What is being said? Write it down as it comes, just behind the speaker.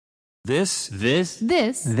This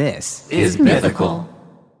is Mythical.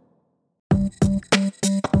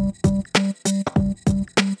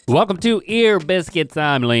 Welcome to Ear Biscuits.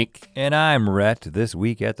 I'm Link. And I'm Rhett. This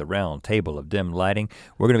week at the round table of dim lighting,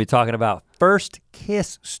 we're gonna be talking about first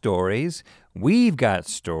kiss stories. We've got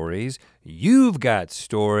stories, you've got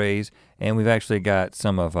stories, and we've actually got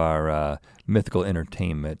some of our Mythical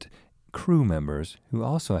Entertainment crew members who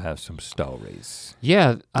also have some stories.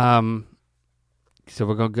 Yeah, so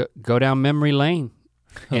we're gonna go down memory lane.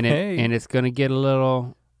 And, and it's gonna get a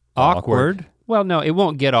little awkward. Well, no, it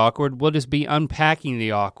won't get awkward. We'll just be unpacking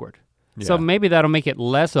the awkward. Yeah. So maybe that'll make it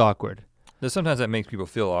less awkward. Sometimes that makes people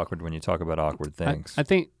feel awkward when you talk about awkward things. I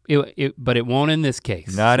think, but it won't in this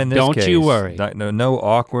case. Not in this case. Don't you worry. No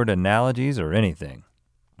awkward analogies or anything.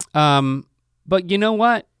 But you know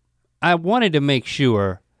what? I wanted to make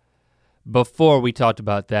sure before we talked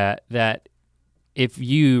about that if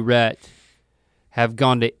you, Rhett, have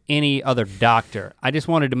gone to any other doctor, I just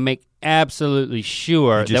wanted to make absolutely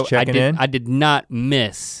sure that I did not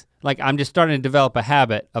miss. Like, I'm just starting to develop a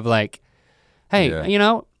habit of like, hey, you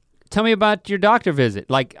know, tell me about your doctor visit.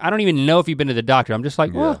 Like, I don't even know if you've been to the doctor. I'm just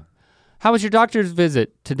like, well, how was your doctor's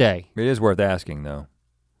visit today? It is worth asking though,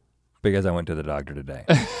 because I went to the doctor today.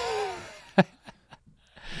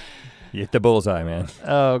 You hit the bullseye, man.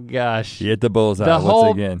 Oh gosh. You hit the bullseye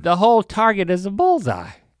once again. The whole target is a bullseye.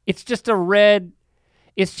 It's just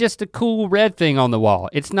a cool red thing on the wall.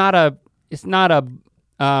 It's not a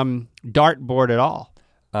dartboard at all.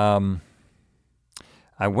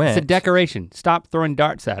 I went. It's a decoration. Stop throwing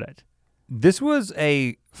darts at it. This was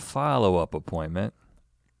a follow-up appointment.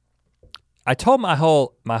 I told my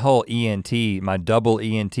whole ENT, my double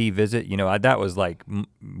ENT visit, you know, that was like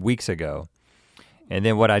weeks ago. And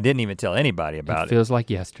then what I didn't even tell anybody about it. Feels like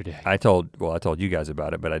yesterday. I told you guys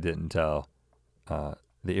about it, but I didn't tell the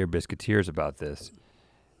Ear Biscuiteers about this.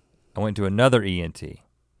 I went to another ENT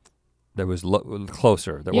that was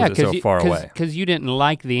closer, that wasn't so far away. Because you didn't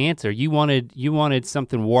like the answer. You wanted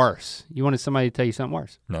something worse. You wanted somebody to tell you something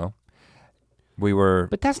worse. No, we were.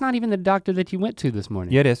 But that's not even the doctor that you went to this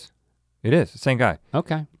morning. Yeah, it is. It is, the same guy.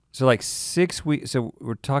 Okay. So like 6 weeks, so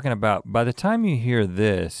we're talking about, by the time you hear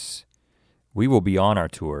this, we will be on our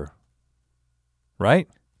tour, right?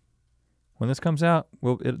 When this comes out,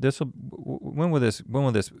 when will this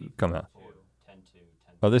come out? 10/2.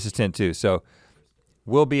 Oh, this is 10/2. So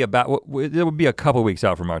we'll be it will be a couple weeks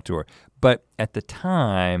out from our tour. But at the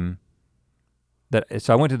time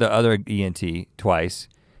so I went to the other ENT twice,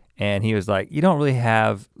 and he was like, you don't really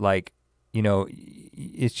have like, you know,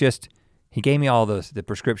 it's just, he gave me all the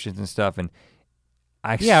prescriptions and stuff, and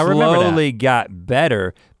I slowly got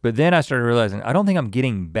better, but then I started realizing I don't think I'm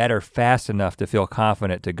getting better fast enough to feel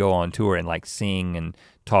confident to go on tour and like sing and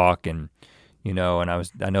talk, and you know, and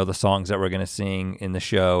I know the songs that we're gonna sing in the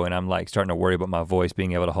show, and I'm like starting to worry about my voice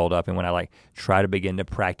being able to hold up, and when I like try to begin to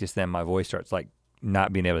practice them, my voice starts like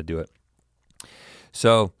not being able to do it.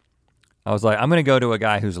 So I was like, I'm gonna go to a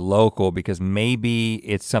guy who's local because maybe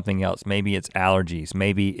it's something else, maybe it's allergies,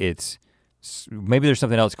 maybe there's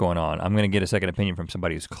something else going on. I'm gonna get a second opinion from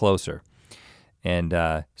somebody who's closer. And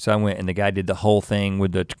so I went, and the guy did the whole thing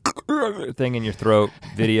with the thing in your throat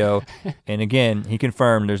video. And again, he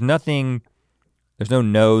confirmed there's no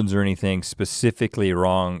nodes or anything specifically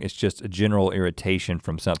wrong. It's just a general irritation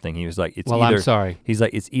from something. He was like, I'm sorry. He's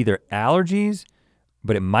like, it's either allergies,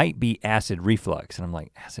 but it might be acid reflux. And I'm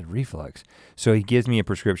like, acid reflux? So he gives me a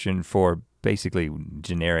prescription for basically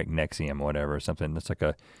generic Nexium or whatever, something that's like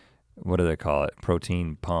what do they call it?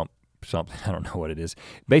 Protein pump something, I don't know what it is.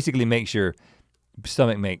 Basically makes your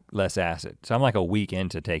stomach make less acid. So I'm like a week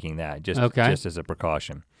into taking that, just as a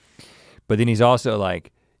precaution. But then he's also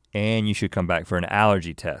like, and you should come back for an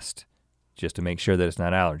allergy test, just to make sure that it's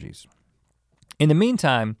not allergies. In the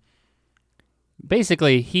meantime,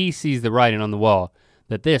 basically he sees the writing on the wall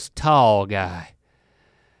that this tall guy,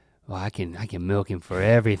 well, I can milk him for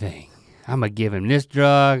everything. I'm gonna give him this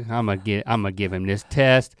drug, I'm gonna give him this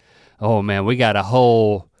test. Oh man, I got a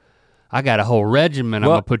whole regimen I'm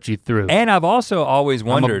gonna put you through. And I've also always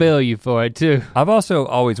wondered. I'm gonna bill you for it too. I've also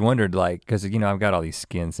always wondered, like, cause you know, I've got all these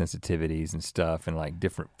skin sensitivities and stuff and like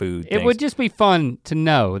different food things. It would just be fun to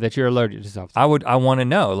know that you're allergic to something. I wanna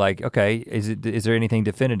know, like, okay, is there anything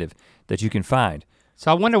definitive that you can find? So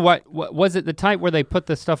I wonder what was it the type where they put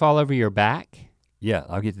the stuff all over your back? Yeah,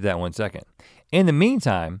 I'll get to that in 1 second. In the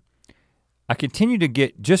meantime, I continue to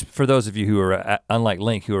get, just for those of you who are, unlike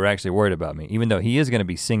Link, who are actually worried about me, even though he is gonna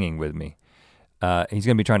be singing with me, he's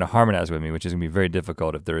gonna be trying to harmonize with me, which is gonna be very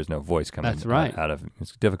difficult if there is no voice coming out of,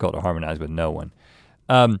 it's difficult to harmonize with no one.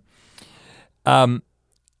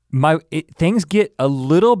 Things get a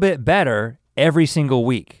little bit better every single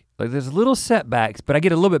week. Like there's little setbacks, but I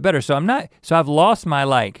get a little bit better. So I've lost my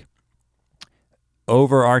like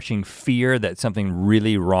overarching fear that something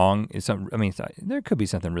really wrong is there could be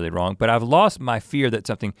something really wrong, but I've lost my fear that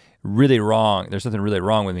something really wrong, there's something really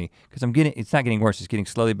wrong with me because it's not getting worse, it's getting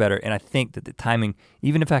slowly better. And I think that the timing,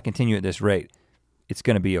 even if I continue at this rate, it's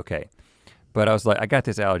gonna be okay. But I was like, I got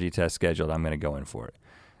this allergy test scheduled, I'm gonna go in for it.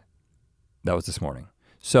 That was this morning.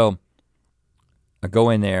 So I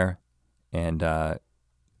go in there and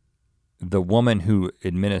the woman who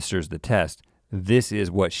administers the test, this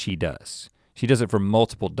is what she does. She does it for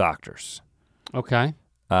multiple doctors. Okay.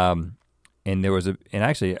 And there was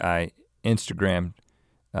actually I Instagrammed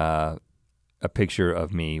a picture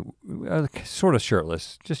of me sort of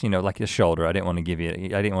shirtless, just like a shoulder. I wanted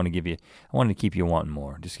to keep you wanting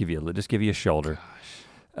more. Just give you a shoulder.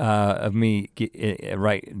 Of me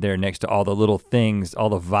right there next to all the little things, all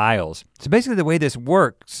the vials. So basically the way this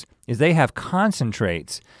works is they have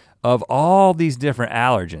concentrates of all these different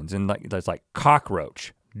allergens, and there's like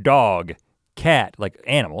cockroach, dog, cat, like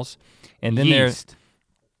animals, and then yeast.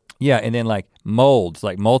 And then like molds,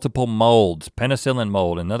 like multiple molds, penicillin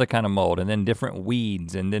mold, another kind of mold, and then different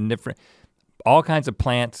weeds, and then all kinds of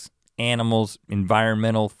plants, animals,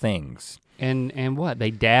 environmental things. And what,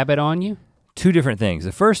 they dab it on you? Two different things.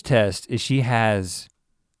 The first test is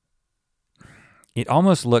it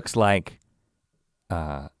almost looks like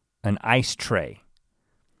an ice tray.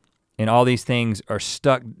 And all these things are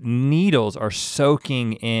stuck, needles are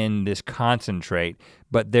soaking in this concentrate,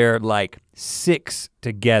 but they're like 6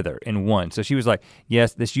 together in one. So she was like,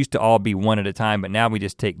 yes, this used to all be one at a time, but now we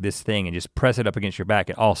just take this thing and just press it up against your back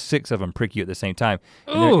and all 6 of them prick you at the same time.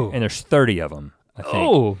 And there's 30 of them, I think.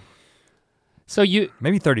 Oh. So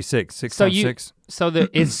maybe 36, 6 times 6. So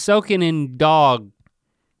it's soaking in dog.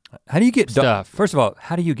 How do you get stuff? First of all,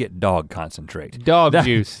 how do you get dog concentrate? Dog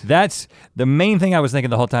juice. That's the main thing I was thinking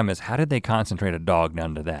the whole time is how did they concentrate a dog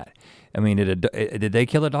down to that? I mean, did they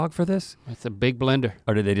kill a dog for this? It's a big blender.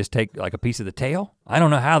 Or did they just take like a piece of the tail? I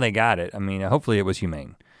don't know how they got it. I mean, hopefully it was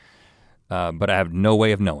humane, but I have no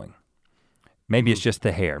way of knowing. Maybe it's just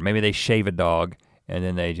the hair. Maybe they shave a dog and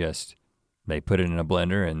then they put it in a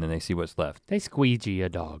blender and then they see what's left. They squeegee a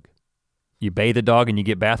dog. You bathe a dog and you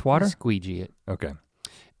get bath water? Squeegee it. Okay.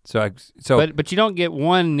 But you don't get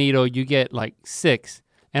one needle, you get like 6.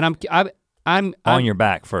 And I'm on your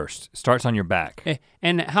back first. Starts on your back.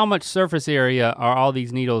 And how much surface area are all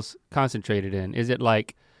these needles concentrated in? Is it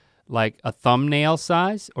like a thumbnail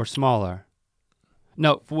size or smaller?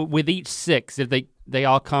 No, with each 6, if they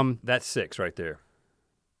all come. That's 6 right there.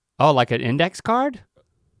 Oh, like an index card?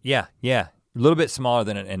 Yeah. A little bit smaller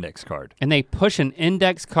than an index card. And they push an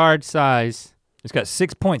index card size. It's got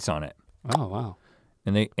 6 points on it. Oh, wow.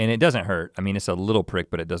 And it doesn't hurt. I mean, it's a little prick,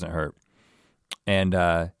 but it doesn't hurt.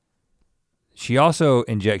 And she also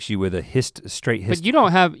injects you with a straight hist. But you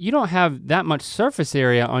don't have that much surface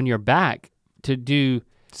area on your back to do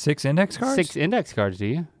 6 index cards? 6 index cards, do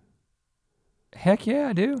you? Heck yeah,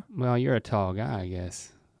 I do. Well, you're a tall guy, I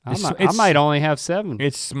guess. I might only have 7.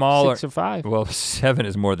 It's smaller. 6 or 5. Well, 7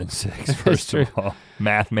 is more than 6, first of all.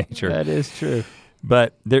 Math major. That is true.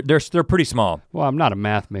 But they're pretty small. Well, I'm not a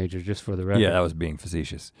math major, just for the record. Yeah, that was being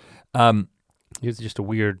facetious. It's just a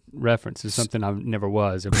weird reference. It's something I never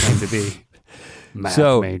was or claimed to be. Math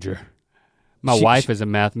major. My wife is a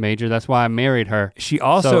math major. That's why I married her. She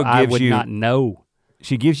also I would not know.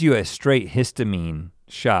 She gives you a straight histamine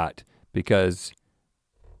shot because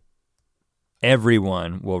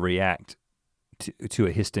everyone will react to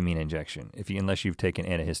a histamine injection unless you've taken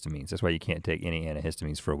antihistamines. That's why you can't take any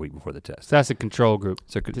antihistamines for a week before the test. So that's a control group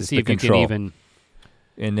to see if you can even.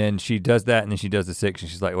 And then she does that, and then she does the 6, and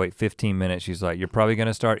she's like, wait, 15 minutes. She's like, you're probably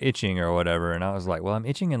gonna start itching or whatever. And I was like, well, I'm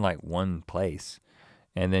itching in like one place.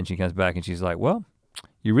 And then she comes back and she's like, well,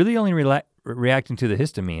 you're really only reacting to the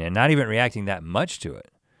histamine and not even reacting that much to it.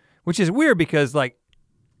 Which is weird because like,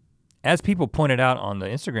 as people pointed out on the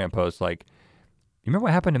Instagram post, like, you remember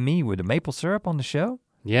what happened to me with the maple syrup on the show?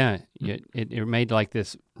 Yeah, it made like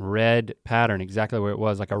this red pattern exactly where it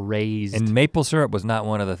was, like a raised. And maple syrup was not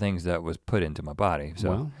one of the things that was put into my body.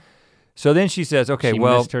 So then she says, okay, she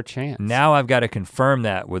missed her chance. Now I've got to confirm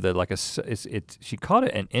that with she called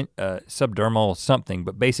it an subdermal something,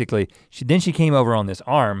 but basically she came over on this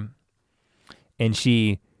arm and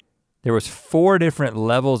there was 4 different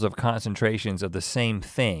levels of concentrations of the same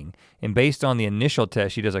thing. And based on the initial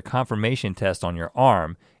test, she does a confirmation test on your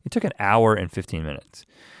arm. It took 1 hour and 15 minutes.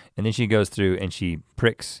 And then she goes through and she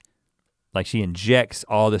pricks, like she injects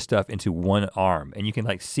all the stuff into one arm. And you can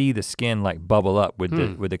like see the skin like bubble up with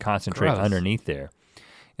the concentrate underneath there.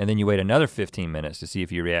 And then you wait another 15 minutes to see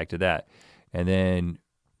if you react to that. And then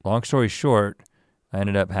long story short, I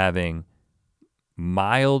ended up having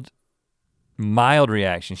mild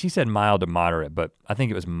reaction. She said mild to moderate, but I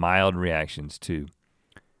think it was mild reactions to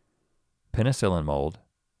penicillin mold,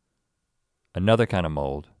 another kind of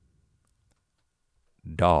mold,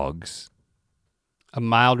 dogs. A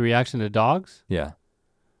mild reaction to dogs? Yeah.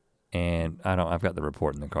 And I've got the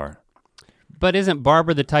report in the car. But isn't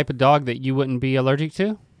Barbara the type of dog that you wouldn't be allergic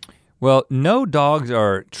to? Well, no dogs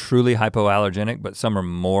are truly hypoallergenic, but some are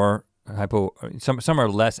more some are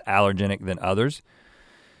less allergenic than others.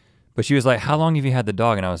 But she was like, how long have you had the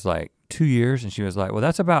dog? And I was like, 2 years. And she was like, well,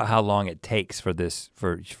 that's about how long it takes for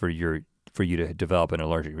you to develop an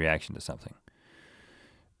allergic reaction to something.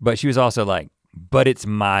 But she was also like, but it's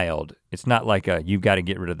mild. It's not like you've got to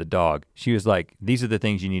get rid of the dog. She was like, these are the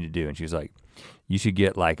things you need to do. And she was like, you should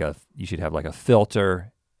have like a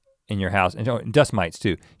filter in your house, and dust mites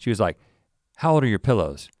too. She was like, how old are your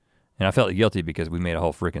pillows? And I felt guilty because we made a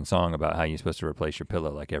whole freaking song about how you're supposed to replace your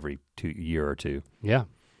pillow like every year or two. Yeah.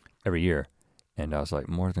 Every year. And I was like,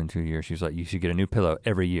 more than 2 years. She was like, you should get a new pillow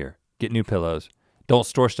every year. Get new pillows. Don't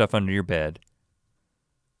store stuff under your bed.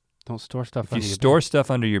 Don't store stuff under your bed. If you store stuff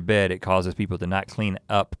under your bed, it causes people to not clean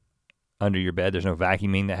up under your bed. There's no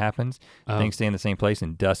vacuuming that happens. Things stay in the same place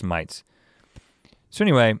and dust mites. So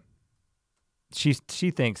anyway, she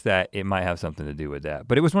thinks that it might have something to do with that.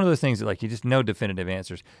 But it was one of those things that like you just no definitive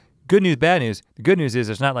answers. Good news, bad news. The good news is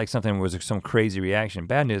it's not like something was some crazy reaction.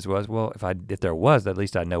 Bad news was, well, if there was, at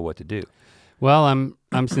least I know what to do. Well,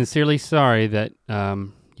 I'm sincerely sorry that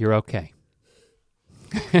you're okay.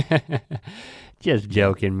 Just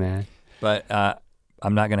joking, man. But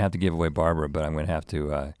I'm not gonna have to give away Barbara, but I'm gonna have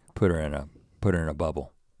to put her in a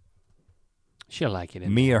bubble. She'll like it.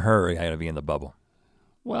 Me or her, I gotta be in the bubble.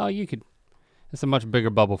 Well, you could. It's a much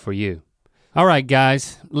bigger bubble for you. All right,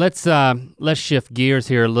 guys, let's shift gears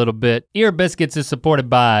here a little bit. Ear Biscuits is supported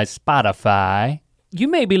by Spotify. You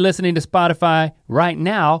may be listening to Spotify right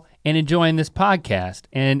now and enjoying this podcast,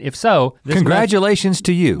 and if so, congratulations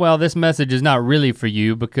to you. Well, this message is not really for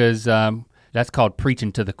you because that's called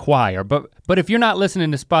preaching to the choir. But if you're not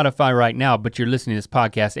listening to Spotify right now, but you're listening to this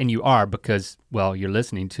podcast, and you are because, well, you're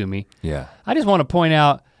listening to me. Yeah. I just want to point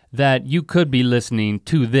out that you could be listening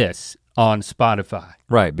to this on Spotify.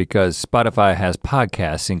 Right, because Spotify has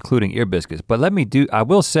podcasts, including Ear Biscuits. But I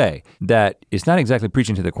will say that it's not exactly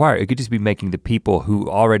preaching to the choir. It could just be making the people who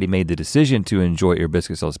already made the decision to enjoy Ear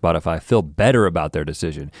Biscuits on Spotify feel better about their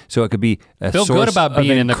decision. So it could be a source good about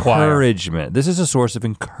being in the choir. Encouragement. This is a source of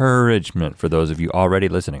encouragement for those of you already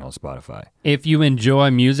listening on Spotify. If you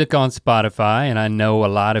enjoy music on Spotify, and I know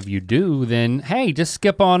a lot of you do, then hey, just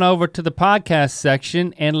skip on over to the podcast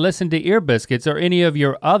section and listen to Ear Biscuits or any of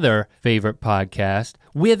your other favorite podcasts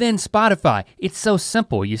within Spotify. It's so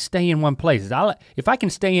simple. You stay in one place. If I can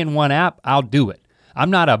stay in one app, I'll do it. I'm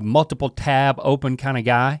not a multiple tab open kind of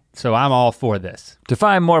guy, so I'm all for this. To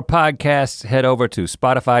find more podcasts, head over to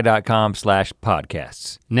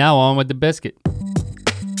spotify.com/podcasts. Now on with the biscuit.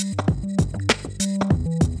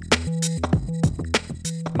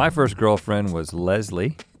 My first girlfriend was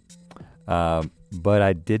Leslie, but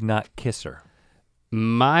I did not kiss her.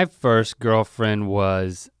 My first girlfriend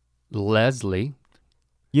was Leslie.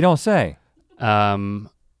 You don't say. A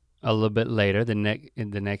little bit later,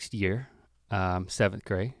 in the next year, 7th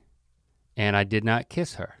grade, and I did not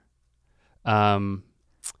kiss her,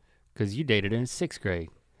 because you dated her in 6th grade.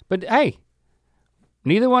 But hey,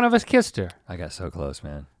 neither one of us kissed her. I got so close,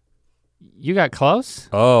 man. You got close?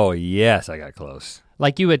 Oh yes, I got close.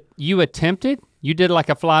 Like you attempted? You did like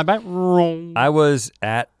a flyby? I was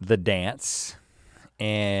at the dance.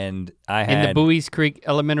 And I had in the Bowie's Creek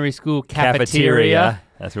Elementary School cafeteria.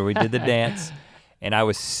 That's where we did the dance. And I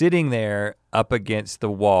was sitting there up against the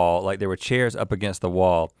wall, like there were chairs up against the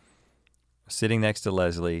wall, sitting next to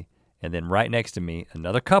Leslie, and then right next to me,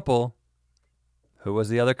 another couple. Who was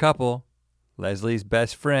the other couple? Leslie's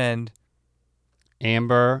best friend.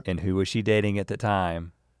 Amber. And who was she dating at the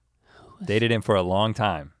time? Dated him for a long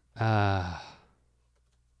time. I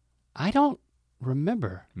don't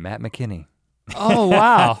remember. Matt McKinney. Oh,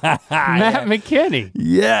 wow. Matt McKinney.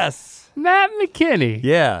 Yes. Matt McKinney.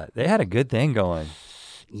 Yeah, they had a good thing going.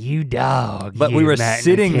 You dog. But we were Matt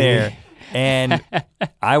sitting McKinney. there and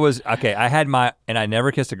I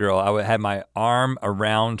never kissed a girl. I had my arm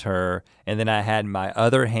around her and then I had my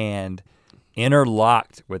other hand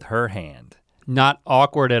interlocked with her hand. Not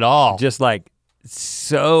awkward at all. Just like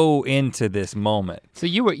so into this moment. So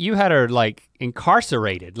you had her like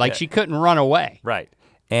incarcerated, like she couldn't run away. Right.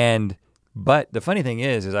 But the funny thing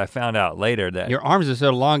is I found out later that your arms are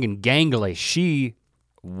so long and gangly. She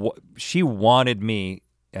wanted me,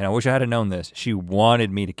 and I wish I had known this, she wanted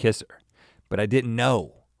me to kiss her, but I didn't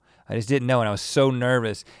know. I just didn't know, and I was so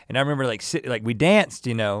nervous. And I remember like we danced,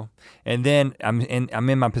 you know, and then I'm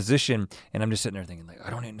in my position, and I'm just sitting there thinking like, I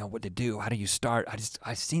don't even know what to do. How do you start?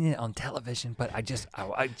 I've seen it on television, but I just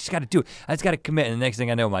got to do it. I just got to commit. And the next thing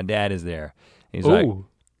I know, my dad is there. He's like,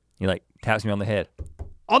 he like taps me on the head.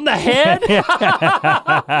 On the head?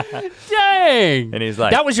 Dang! And he's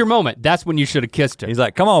like, that was your moment. That's when you should have kissed her. He's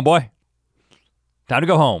like, come on, boy. Time to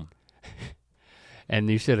go home. And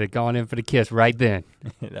you should have gone in for the kiss right then.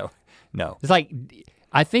 No. It's like,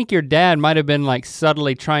 I think your dad might have been like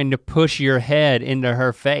subtly trying to push your head into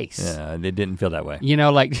her face. Yeah, it didn't feel that way. You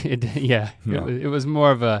know, like, it was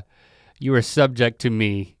more of a, you were subject to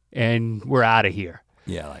me and we're out of here.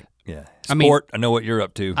 Yeah, Sport, I know what you're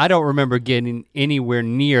up to. I don't remember getting anywhere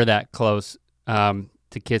near that close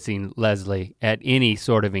to kissing Leslie at any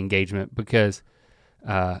sort of engagement because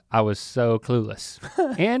I was so clueless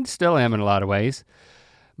and still am in a lot of ways.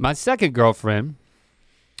 My second girlfriend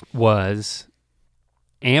was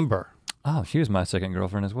Amber. Oh, she was my second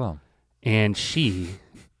girlfriend as well. And she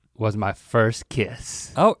was my first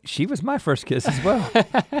kiss. Oh, she was my first kiss as well.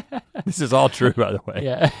 This is all true, by the way.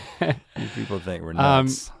 Yeah. You people think we're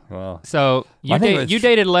nuts. Well, so you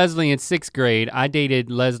dated Leslie in 6th grade. I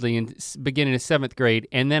dated Leslie in beginning of 7th grade,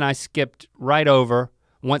 and then I skipped right over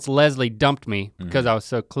once Leslie dumped me because I was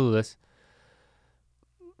so clueless.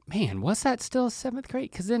 Man, was that still 7th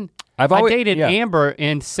grade? Because then I dated Amber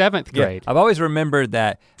in 7th grade. I've always remembered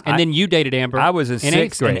that. And then you dated Amber. I was in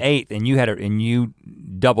 6th and 8th, and you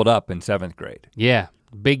doubled up in 7th grade. Yeah,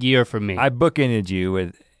 big year for me. I bookended you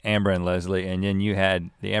with Amber and Leslie, and then you had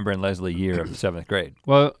the Amber and Leslie year of 7th grade.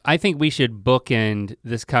 Well, I think we should bookend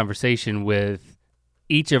this conversation with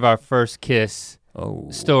each of our first kiss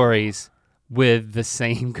stories with the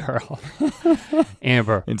same girl,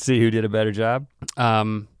 Amber. And see who did a better job?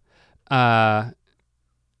 Yeah,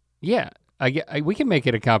 we can make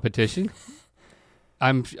it a competition.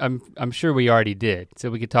 I'm sure we already did, so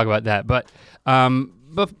we could talk about that. But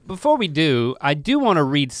before we do, I do want to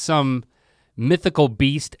read some mythical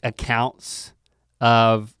beast accounts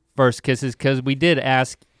of first kisses because we did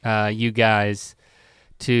ask you guys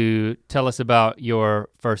to tell us about your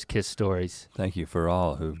first kiss stories. Thank you for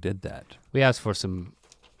all who did that. We asked for some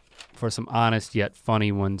honest yet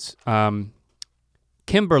funny ones.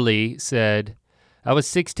 Kimberly said, I was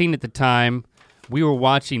 16 at the time. We were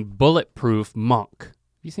watching Bulletproof Monk. Have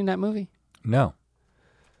you seen that movie? No.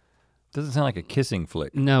 Doesn't sound like a kissing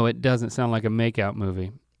flick. No, it doesn't sound like a makeout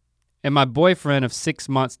movie. And my boyfriend of 6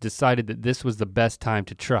 months decided that this was the best time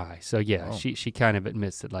to try. So yeah, she kind of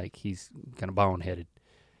admits that like he's kind of boneheaded.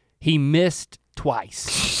 He missed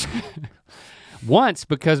twice. Once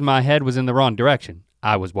because my head was in the wrong direction.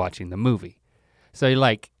 I was watching the movie. So he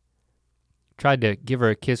like tried to give her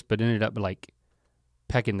a kiss but ended up like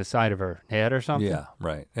pecking the side of her head or something. Yeah,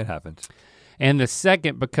 right, it happens. And the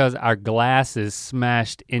second because our glasses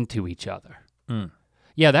smashed into each other.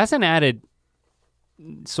 Yeah, that's an added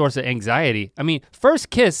source of anxiety. I mean, first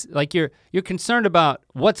kiss, like you're concerned about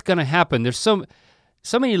what's gonna happen. There's so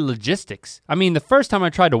many logistics. I mean, the first time I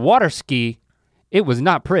tried to water ski, it was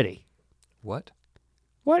not pretty. What?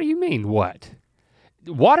 What do you mean, what?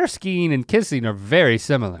 Water skiing and kissing are very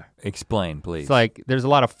similar. Explain, please. It's like there's a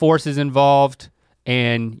lot of forces involved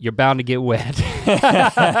and you're bound to get wet.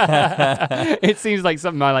 It seems like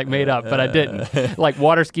something I like made up, but I didn't. Like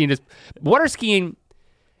water skiing,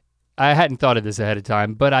 I hadn't thought of this ahead of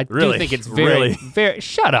time, but I do think it's very,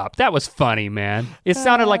 shut up. That was funny, man. It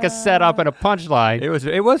sounded like a setup and a punchline.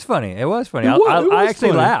 It was funny. I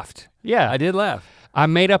actually laughed. Yeah. I did laugh. I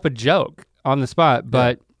made up a joke on the spot,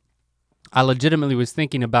 but I legitimately was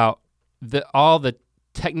thinking about all the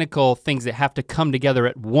technical things that have to come together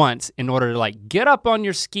at once in order to like get up on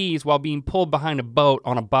your skis while being pulled behind a boat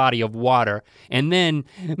on a body of water and then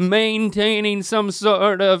maintaining some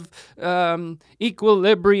sort of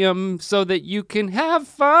equilibrium so that you can have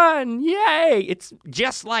fun. Yay! It's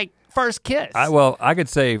just like first kiss. I could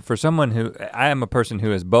say for someone I am a person who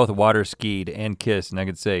has both water skied and kissed, and I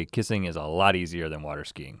could say kissing is a lot easier than water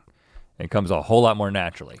skiing. It comes a whole lot more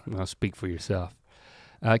naturally. Well, speak for yourself.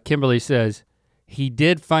 Kimberly says, he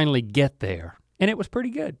did finally get there, and it was pretty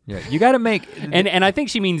good. Yeah, you gotta make... and I think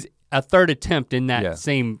she means a third attempt in that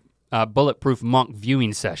same Bulletproof Monk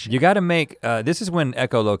viewing session. You gotta make, this is when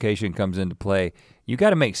echolocation comes into play. You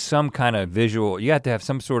gotta make some kind of visual, you have to have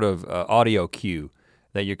some sort of audio cue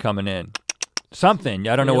that you're coming in. Something,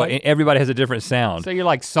 I don't know what, everybody has a different sound. So you're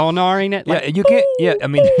like sonaring it? Like, yeah, you can't, I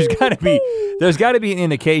mean, there's gotta be an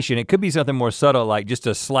indication. It could be something more subtle, like just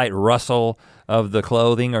a slight rustle of the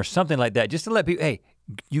clothing or something like that, just to let people, hey,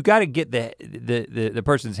 you got to get the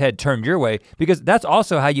person's head turned your way, because that's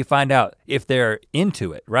also how you find out if they're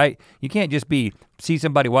into it, right? You can't just see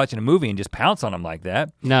somebody watching a movie and just pounce on them like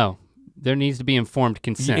that. No, there needs to be informed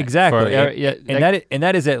consent. Exactly, and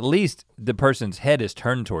that is at least the person's head is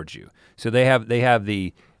turned towards you, so they have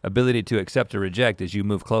the ability to accept or reject as you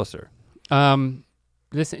move closer.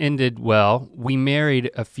 This ended well. We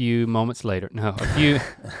married a few moments later. No,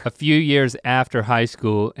 a few years after high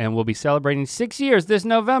school, and we'll be celebrating 6 years this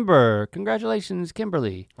November. Congratulations,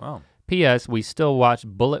 Kimberly. Wow. P.S. We still watch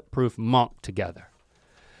Bulletproof Monk together.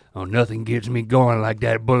 Oh, nothing gets me going like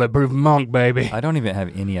that Bulletproof Monk, baby. I don't even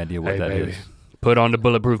have any idea what that is. Put on the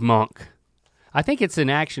Bulletproof Monk. I think it's an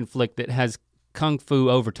action flick that has kung fu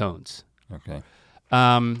overtones. Okay.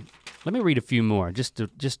 Let me read a few more, just to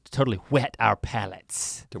totally whet our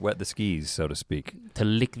palates. To wet the skis, so to speak. To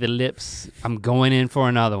lick the lips. I'm going in for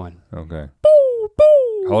another one. Okay. Boo,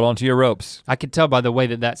 boo. Hold on to your ropes. I could tell by the way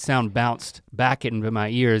that sound bounced back into my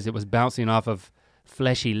ears. It was bouncing off of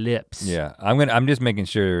fleshy lips. Yeah, I'm just making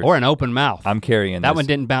sure. Or an open mouth. I'm carrying that one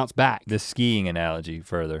didn't bounce back. The skiing analogy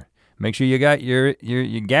further. Make sure you got your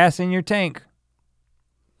gas in your tank.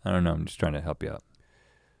 I don't know. I'm just trying to help you out.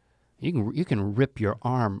 You can rip your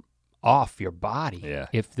arm off your body. Yeah.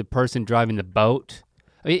 If the person driving the boat,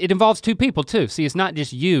 it involves two people too. See, it's not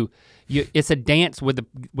just you. It's a dance with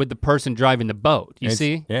the person driving the boat. You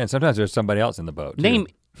see? Yeah, and sometimes there's somebody else in the boat. Name.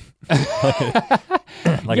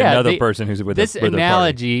 Like another person who's with this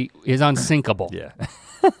analogy is unsinkable. Yeah.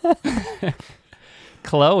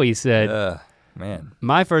 Chloe said, man.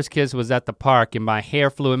 My first kiss was at the park and my hair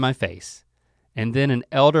flew in my face. And then an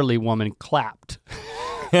elderly woman clapped.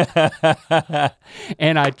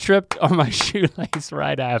 And I tripped on my shoelace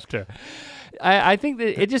right after. I think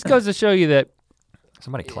that it just goes to show you that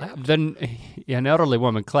somebody clapped. An elderly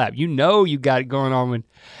woman clapped. You know you got it going on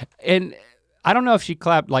and I don't know if she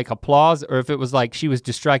clapped like applause or if it was like she was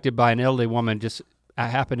distracted by an elderly woman just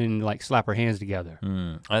happening to like slap her hands together.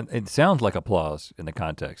 It sounds like applause in the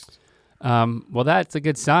context. Well, that's a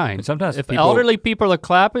good sign. And sometimes if elderly people are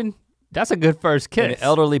clapping, that's a good first kiss. And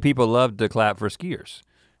elderly people love to clap for skiers.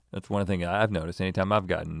 That's one thing I've noticed. Anytime I've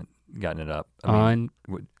gotten it up,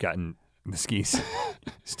 gotten the skis,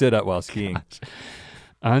 stood up while skiing. Gosh.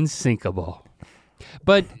 Unsinkable.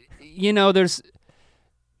 But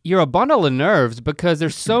you're a bundle of nerves because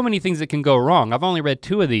there's so many things that can go wrong. I've only read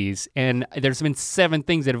 2 of these, and there's been 7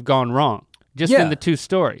 things that have gone wrong just in the 2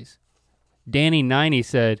 stories. Danny 90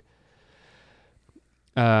 said,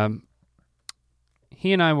 he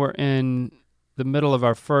and I were in the middle of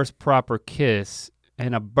our first proper kiss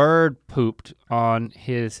and a bird pooped on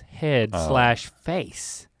his head /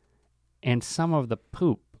 face. And some of the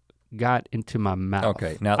poop got into my mouth.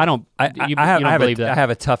 Okay, now I don't believe that. I have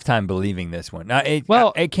a tough time believing this one. Now,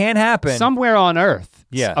 it can happen. Somewhere on earth,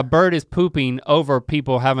 yeah. A bird is pooping over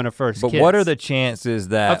people having a first kiss. But what are the chances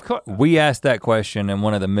that we asked that question and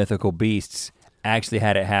one of the mythical beasts actually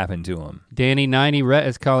had it happen to him? Danny 90 Rhett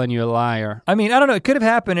is calling you a liar. I mean, I don't know, it could have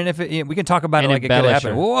happened, and if we can talk about it like it could have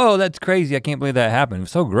happened. Whoa, that's crazy, I can't believe that happened. It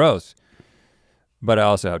was so gross. But I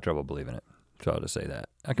also have trouble believing it, so I'll just say that.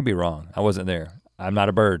 I could be wrong, I wasn't there. I'm not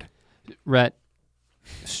a bird. Rhett,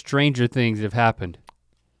 stranger things have happened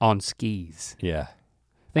on skis. Yeah.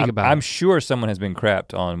 Think about it. I'm sure someone has been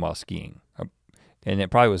crapped on while skiing. And it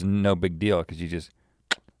probably was no big deal because you just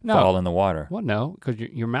fall in the water. Well, no, because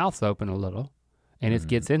your mouth's open a little and it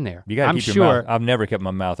gets in there. You gotta keep your mouth. I've never kept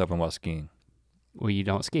my mouth open while skiing. Well, you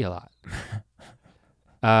don't ski a lot.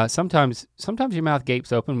 Sometimes your mouth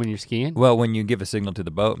gapes open when you're skiing. Well, when you give a signal to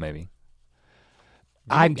the boat, maybe.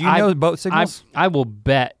 Do you know boat signals? I will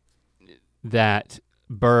bet that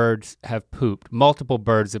birds have pooped. Multiple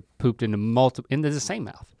birds have pooped into the same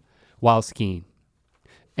mouth while skiing.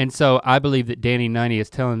 And so I believe that Danny 90 is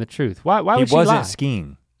telling the truth. Why would she lie? He wasn't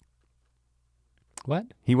skiing. What?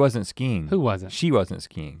 He wasn't skiing. Who wasn't? She wasn't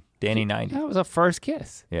skiing. Danny 90. That was a first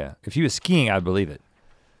kiss. Yeah, if she was skiing, I'd believe it.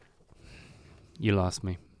 You lost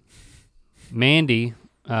me. Mandy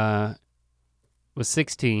was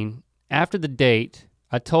 16. After the date,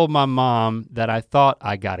 I told my mom that I thought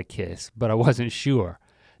I got a kiss, but I wasn't sure.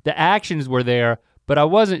 The actions were there, but I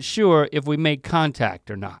wasn't sure if we made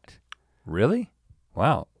contact or not. Really?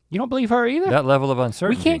 Wow. You don't believe her either? That level of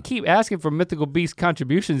uncertainty. We can't keep asking for Mythical Beast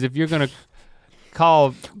contributions if you're gonna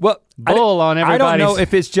call bull on everybody's. I don't know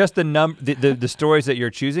if it's just the stories that you're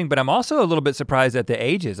choosing, but I'm also a little bit surprised at the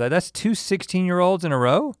ages. That's 2 16-year-olds in a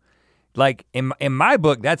row? Like in my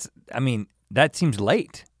book, that seems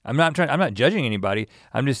late. I'm not judging anybody.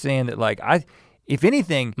 I'm just saying that if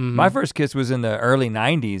anything, my first kiss was in the early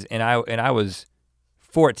 90s and I was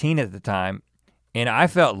 14 at the time and I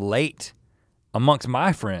felt late amongst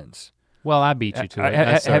my friends. Well, I beat you to it.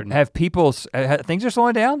 That's certain. Have people, things are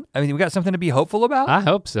slowing down? I mean, we got something to be hopeful about? I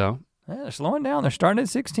hope so. Yeah, they're slowing down. They're starting at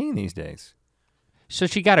 16 these days. So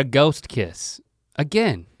she got a ghost kiss.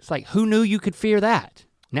 Again, it's like, who knew you could fear that?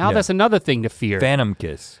 Now that's another thing to fear. Phantom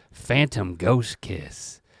kiss. Phantom ghost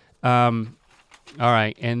kiss. All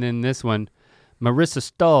right, and then this one, Marissa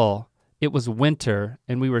Stoll. It was winter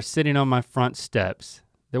and we were sitting on my front steps.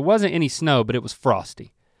 There wasn't any snow, but it was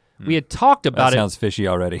frosty. We had talked about That sounds fishy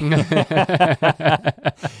already.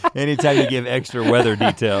 Anytime you give extra weather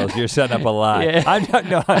details, you're setting up a lie. Yeah.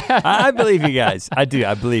 I believe you guys. I do.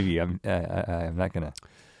 I believe you. I'm not gonna.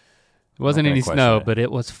 It wasn't any snow, it. but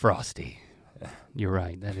it was frosty. You're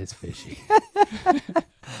right. That is fishy.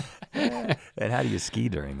 And how do you ski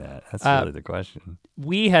during that? That's really the question.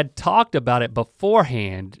 We had talked about it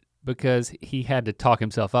beforehand because he had to talk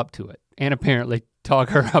himself up to it, and apparently talk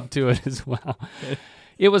her up to it as well.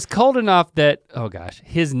 It was cold enough that, oh gosh,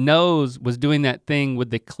 his nose was doing that thing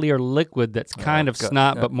with the clear liquid that's kind of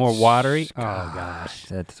snot but more watery. Oh gosh.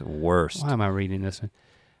 That's the worst. Why am I reading this one?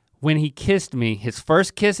 When he kissed me, his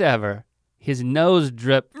first kiss ever, his nose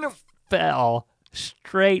drip fell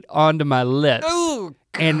straight onto my lips. Oh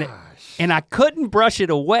gosh. And I couldn't brush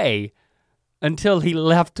it away until he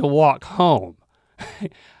left to walk home.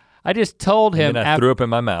 I just told him. And I threw up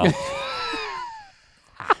in my mouth.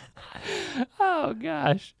 Oh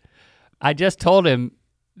gosh. I just told him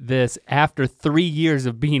this after 3 years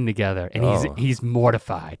of being together, and he's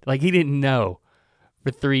mortified. Like he didn't know for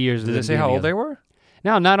 3 years. Did it say how old they were?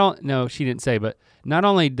 No, she didn't say, but not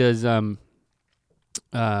only does he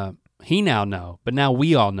now know, but now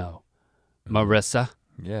we all know. Marissa.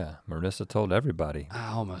 Yeah, Marissa told everybody.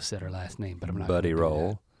 I almost said her last name, but I'm not. Buddy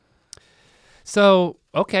roll. So,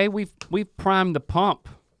 okay, we've primed the pump.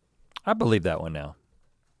 I believe that one now.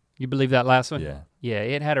 You believe that last one? Yeah. Yeah,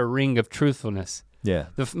 it had a ring of truthfulness. Yeah.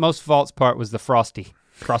 The most false part was the frosty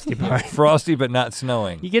part. Frosty but not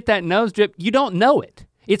snowing. You get that nose drip, you don't know it.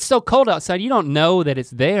 It's so cold outside, you don't know that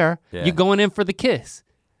it's there. Yeah. You're going in for the kiss.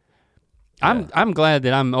 Yeah. I'm glad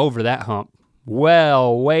that I'm over that hump.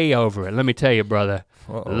 Well, way over it. Let me tell you, brother.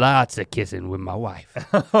 Uh-oh. Lots of kissing with my wife.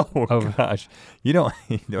 Oh gosh. You don't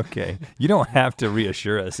okay. You don't have to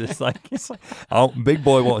reassure us. It's like oh, Big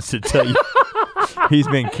Boy wants to tell you he's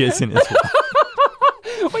been kissing his wife.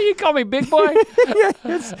 What you call me, Big Boy?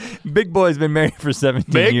 Yes. Big Boy's been married for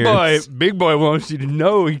 17 years. Big Boy wants you to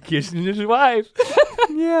know he's kissing his wife.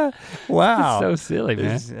 Yeah. Wow. So silly,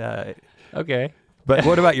 man. Okay. But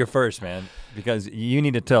what about your first, man? Because you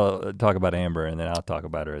need to talk about Amber, and then I'll talk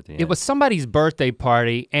about her at the end. It was somebody's birthday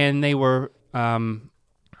party, and they were.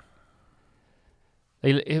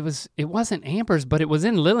 It wasn't Amber's, but it was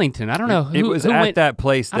in Lillington. I don't know who. It was who at went, that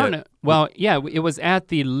place. I don't know. Well, yeah, it was at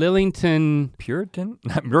the Lillington Puritan,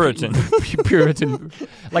 not Puritan, Puritan,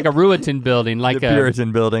 like a Ruetan building, like the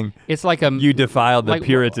Puritan building. It's like a. You defiled the like,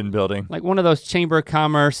 Puritan building. Like one of those Chamber of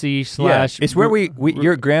Commerce-y slash. Yeah, it's where we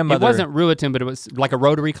your grandmother. It wasn't Ruetan, but it was like a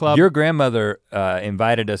Rotary Club. Your grandmother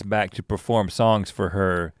invited us back to perform songs for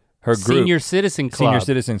her group. Senior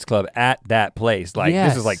Citizens Club at that place. Like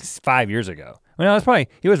this is like 5 years ago. Well, no,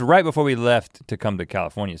 it was right before we left to come to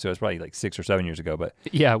California, so it's probably like 6 or 7 years ago. But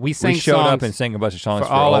yeah, we showed up and sang a bunch of songs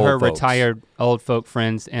for all of her folks. Retired old folk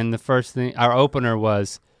friends, and the first thing, our opener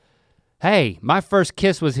was, "Hey, my first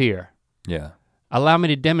kiss was here. Yeah. Allow me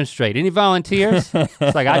to demonstrate. Any volunteers?"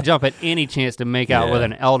 It's like I jump at any chance to make out with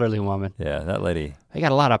an elderly woman. Yeah, that lady. They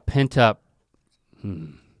got a lot of pent up.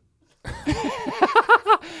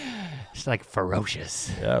 It's like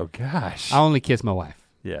ferocious. Oh gosh. I only kiss my wife.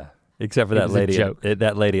 Yeah. Except for that lady,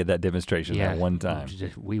 that lady at that demonstration that one time.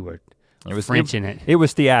 We were was Frenching it. It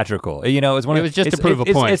was theatrical. You know, it was just to prove a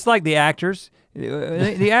point. It's like the actors.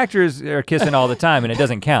 The actors are kissing all the time and it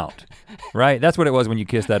doesn't count, right? That's what it was when you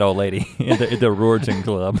kissed that old lady at the Ruetan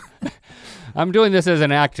Club. I'm doing this as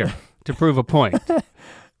an actor to prove a point.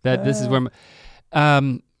 That this is where,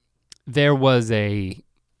 there was a,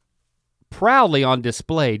 proudly on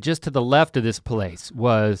display just to the left of this place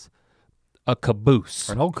was a caboose.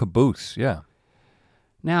 An old caboose, yeah.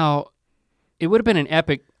 Now, it would have been an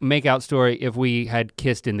epic makeout story if we had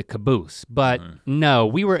kissed in the caboose, but no,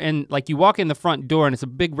 we were in, like you walk in the front door and it's a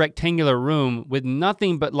big rectangular room with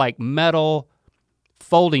nothing but like metal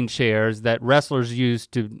folding chairs that wrestlers use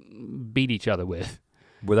to beat each other with.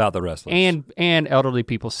 Without the wrestlers. And elderly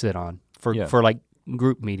people sit on for like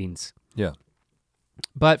group meetings. Yeah.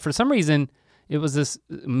 But for some reason, it was this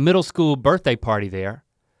middle school birthday party there.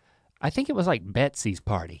 I think it was like Betsy's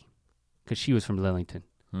party, because she was from Lillington.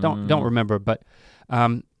 Don't remember, but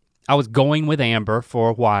I was going with Amber for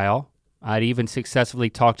a while, I'd even successfully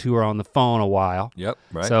talked to her on the phone a while. Yep,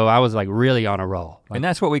 right. So I was like really on a roll. And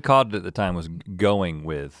that's what we called it at the time, was going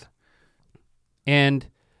with. And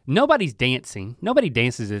nobody's dancing. Nobody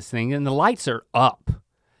dances this thing, and the lights are up.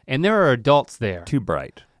 And there are adults there. Too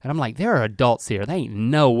bright. And I'm like, there are adults here. There ain't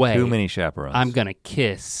no way. Too many chaperones. I'm gonna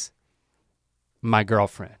kiss my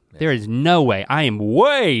girlfriend. Yeah. There is no way. I am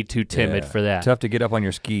way too timid for that. Tough to get up on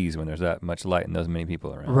your skis when there's that much light and those many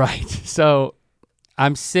people around. Right. So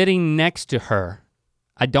I'm sitting next to her.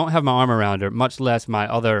 I don't have my arm around her, much less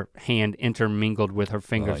my other hand intermingled with her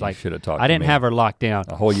fingers. You should have talked I didn't to me. have her locked down.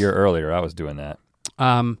 A whole year earlier, I was doing that.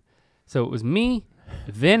 So it was me,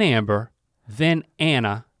 then Amber, then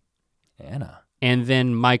Anna. And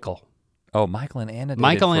then Michael. Oh, Michael and Anna.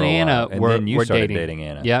 Michael and Anna were dating. dating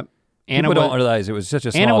Anna. Yep. Anna People don't realize it was such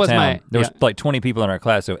a small town. There was like 20 people in our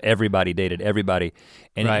class, so everybody dated everybody,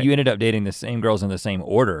 and you ended up dating the same girls in the same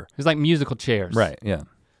order. It was like musical chairs. Right. Yeah.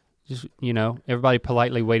 Just everybody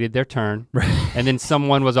politely waited their turn, and then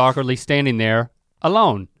someone was awkwardly standing there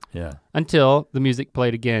alone. Yeah. Until the music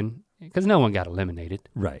played again, because no one got eliminated.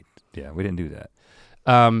 Right. Yeah, we didn't do that.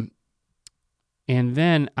 And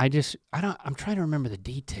then I'm trying to remember the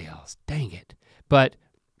details, dang it. But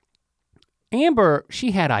Amber,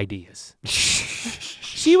 she had ideas.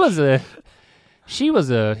 she was a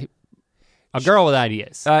girl with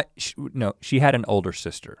ideas. No, she had an older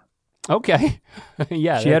sister. Okay,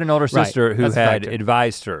 yeah. She had an older sister who had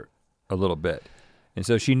advised her a little bit. And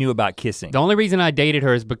so she knew about kissing. The only reason I dated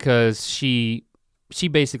her is because she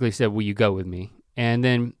basically said, will you go with me? And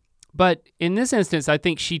then, but in this instance, I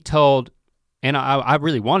think she told, and I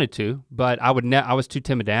really wanted to, but I was too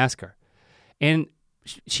timid to ask her. And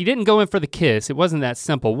she didn't go in for the kiss. It wasn't that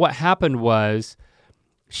simple. What happened was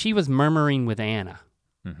she was murmuring with Anna.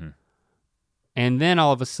 Mm-hmm. And then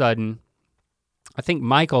all of a sudden, I think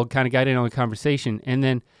Michael kind of got in on the conversation, and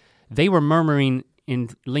then they were murmuring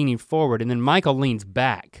and leaning forward, and then Michael leans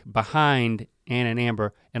back behind Anna and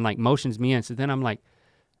Amber and like motions me in. So then I'm like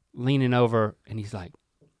leaning over, and he's like,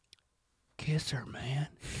 kiss her, man.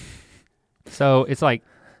 So it's like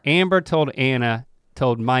Amber told Anna,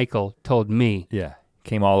 told Michael, told me. Yeah,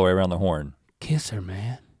 came all the way around the horn. Kiss her,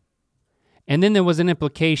 man. And then there was an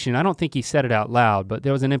implication. I don't think he said it out loud, but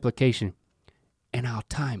there was an implication. And I'll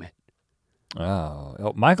time it.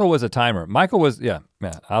 Oh, Michael was a timer. Michael was, yeah.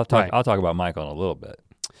 I'll talk about Michael in a little bit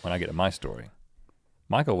when I get to my story.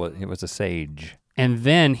 Michael was a sage. And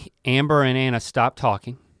then Amber and Anna stopped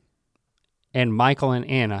talking, and Michael and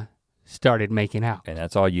Anna started making out. And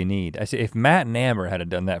that's all you need. I said, if Matt and Amber had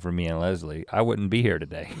done that for me and Leslie, I wouldn't be here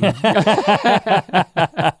today.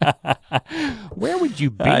 Where would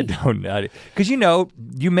you be? I don't know. Because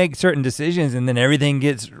you make certain decisions and then everything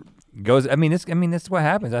goes. That's what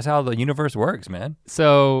happens. That's how the universe works, man.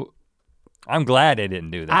 So I'm glad I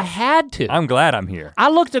didn't do that. I had to. I'm glad I'm here. I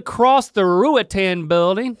looked across the Ruatan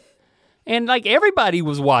building, and like everybody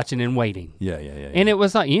was watching and waiting. Yeah. And it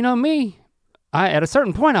was like, me. At a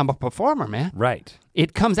certain point, I'm a performer, man. Right.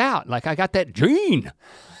 It comes out, like I got that gene.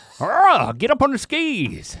 Get up on the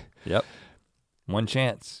skis. Yep. One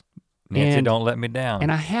chance. Nancy, don't let me down.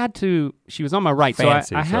 And I had to, she was on my right,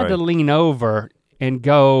 Fancy, so I had to lean over and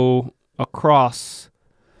go across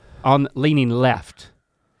on leaning left,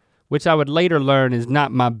 which I would later learn is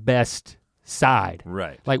not my best side.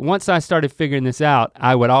 Right. Like once I started figuring this out,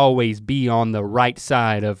 I would always be on the right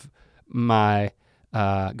side of my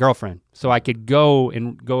girlfriend. So I could go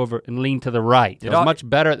over and lean to the right. It was much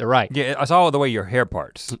better at the right. Yeah, I saw the way your hair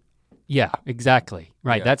parts. Yeah, exactly.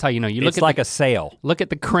 Right, yeah. That's how you know. You look at a sail. Look at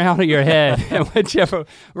the crown of your head, whichever.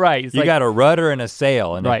 Right. It's got a rudder and a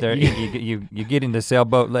sail, and right. you get in the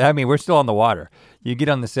sailboat. I mean, we're still on the water. You get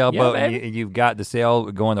on the sailboat, and you've got the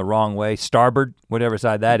sail going the wrong way, starboard, whatever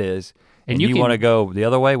side that is, and you want to go the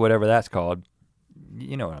other way, whatever that's called.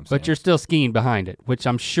 You know what I'm saying. But you're still skiing behind it, which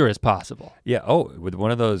I'm sure is possible. Yeah. Oh, with one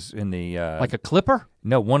of those in the like a clipper?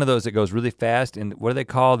 No, one of those that goes really fast. And what do they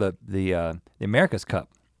call the America's Cup?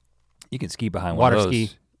 You can ski behind water one of those.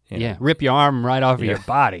 Ski. Yeah, rip your arm right off of your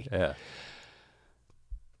body. Yeah.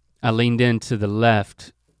 I leaned in to the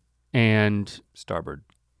left, and starboard.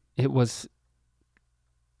 It was.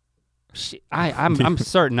 I'm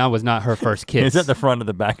certain I was not her first kiss. Is that the front of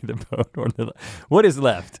the back of the boat, or what is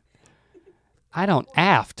left? I don't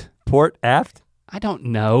aft. Port aft? I don't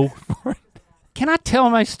know. Can I tell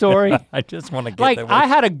my story? I just want to get like I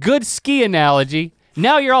had a good ski analogy.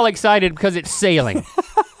 Now you're all excited because it's sailing.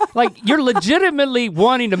 Like you're legitimately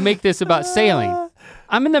wanting to make this about sailing.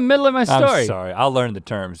 I'm in the middle of my story. I'm sorry, I'll learn the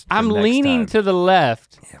terms. I'm leaning to the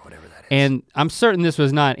left. Yeah, whatever that is. And I'm certain this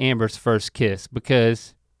was not Amber's first kiss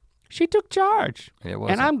because she took charge. It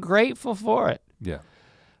was. And I'm grateful for it. Yeah.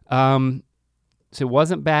 So it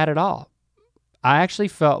wasn't bad at all. I actually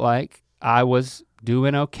felt like I was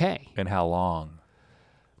doing okay. And how long?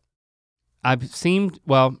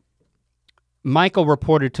 Michael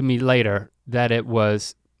reported to me later that it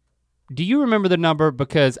was, do you remember the number?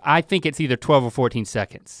 Because I think it's either 12 or 14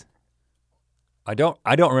 seconds. I don't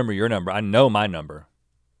remember your number. I know my number.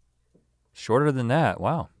 Shorter than that,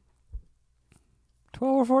 wow.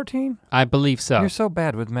 12 or 14? I believe so. You're so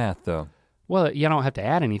bad with math though. Well, you don't have to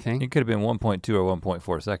add anything. It could have been 1.2 or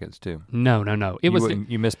 1.4 seconds too. No.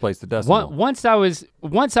 You misplaced the decimal. Once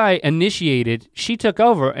I initiated, she took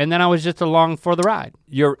over, and then I was just along for the ride.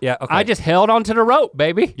 Okay. I just held onto the rope,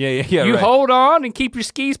 baby. Yeah. You right. hold on and keep your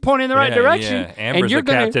skis pointing in the right direction. Yeah. Amber's the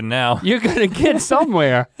captain now. You're gonna get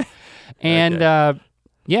somewhere. And Okay.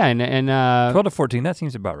 12 to 14, that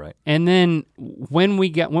seems about right. And then when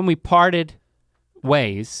we parted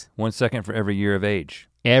ways, 1 second for every year of age.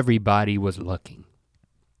 everybody was looking.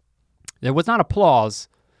 There was not applause,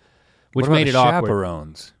 which What about made it the awkward.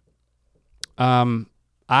 chaperones?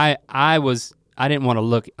 I didn't want to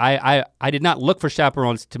look. I did not look for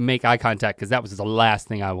chaperones to make eye contact because that was the last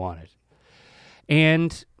thing I wanted.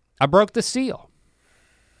 And I broke the seal.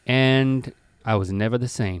 And I was never the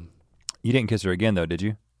same. You didn't kiss her again though, did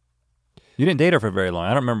you? You didn't date her for very long. I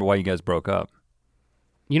don't remember why you guys broke up.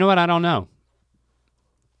 You know what? I don't know.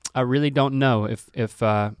 I really don't know if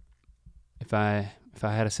I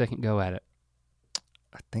had a second go at it.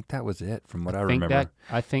 I think that was it from what I remember.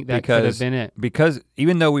 I think that could have been it. Because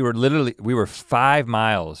even though we were 5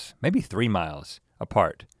 miles, maybe 3 miles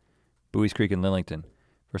apart, Bowie's Creek and Lillington.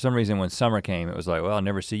 For some reason when summer came, it was like, well, I'll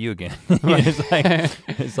never see you again.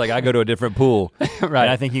 it's like I go to a different pool. Right. And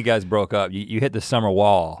I think you guys broke up. You hit the summer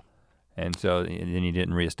wall. And so then you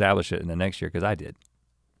didn't reestablish it in the next year because I did.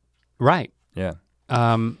 Right. Yeah.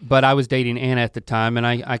 But I was dating Anna at the time, and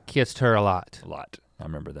I kissed her a lot. A lot. I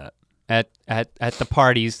remember that. At the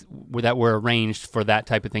parties that were arranged for that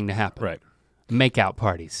type of thing to happen. Right. Make-out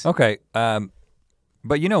parties. Okay.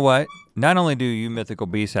 But you know what? Not only do you mythical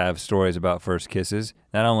beasts have stories about first kisses,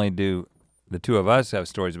 not only do the two of us have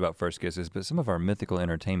stories about first kisses, but some of our mythical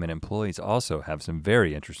entertainment employees also have some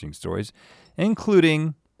very interesting stories,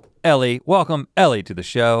 including Ellie. Welcome, Ellie, to the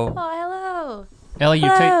show. Oh, hello. Ellie,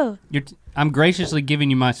 I'm graciously giving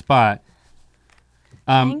you my spot.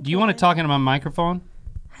 Do you want to talk into my microphone?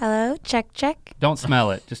 Hello, check, check. Don't smell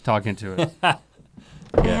it, just talk into it. I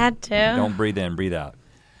had to. Don't breathe in, breathe out.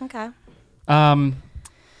 Okay.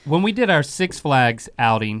 When we did our Six Flags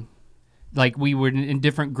outing, like we were in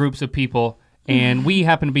different groups of people, and we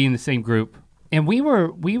happened to be in the same group, and we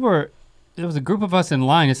were there was a group of us in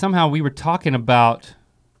line, and somehow we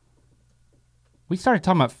started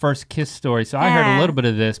talking about first kiss stories. So I heard a little bit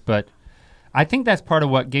of this, but I think that's part of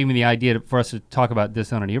what gave me the idea for us to talk about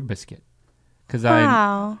this on an ear biscuit, because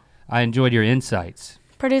I enjoyed your insights.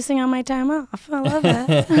 Producing on my time off. I love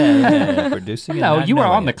it. Yeah, producing. No, you were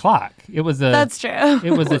on the clock. It was That's true.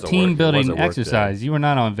 It was a team building work day. exercise. You were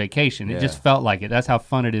not on vacation. It just felt like it. That's how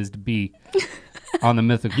fun it is to be on the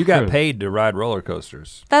Mythical You got Crew. paid to ride roller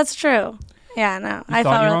coasters. That's true. Yeah, no. You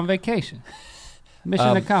thought you were on vacation.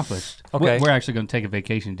 Mission accomplished. okay. We're actually going to take a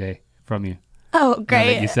vacation day from you. Oh, now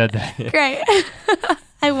great. that you said that. Great.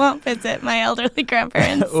 I won't visit my elderly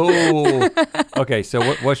grandparents. Oh. Okay, so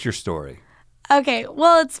what's your story? Okay,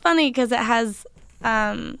 well, it's funny because it has,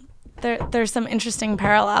 there's some interesting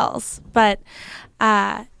parallels, but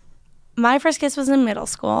my first kiss was in middle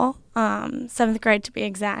school, 7th grade to be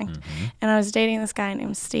exact, and I was dating this guy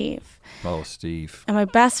named Steve. Oh, Steve. And my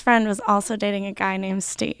best friend was also dating a guy named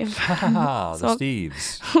Steve. The So-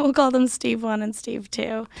 Steves. We'll call them Steve 1 and Steve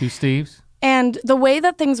 2. Two Steves? And the way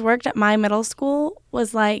that things worked at my middle school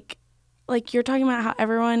was like you're talking about how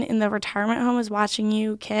everyone in the retirement home is watching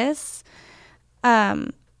you kiss.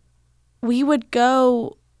 We would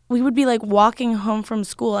be like walking home from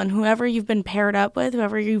school, and whoever you've been paired up with,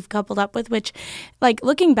 whoever you've coupled up with, which like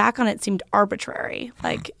looking back on it seemed arbitrary.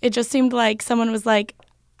 Like it just seemed like someone was like,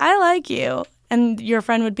 I like you. And your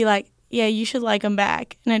friend would be like, yeah, you should like him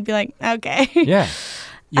back. And I'd be like, okay. Yeah.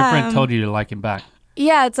 Your friend told you to like him back.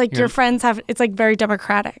 Yeah, it's like your friends it's like very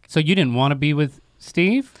democratic. So you didn't want to be with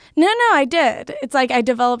Steve? No, I did. It's like I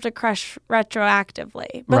developed a crush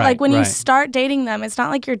retroactively. But like when you start dating them, it's not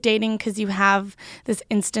like you're dating because you have this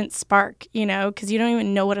instant spark, you know, because you don't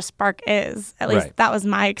even know what a spark is. At least that was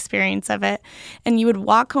my experience of it. And you would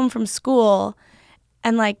walk home from school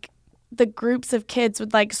and like the groups of kids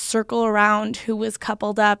would like circle around who was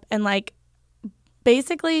coupled up and like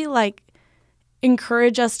basically like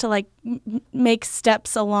encourage us to like make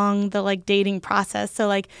steps along the like dating process. So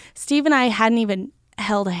like Steve and I hadn't even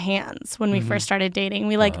held hands when we first started dating.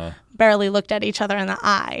 We like barely looked at each other in the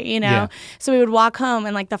eye, you know? Yeah. So we would walk home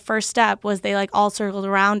and like the first step was they like all circled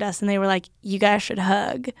around us and they were like, you guys should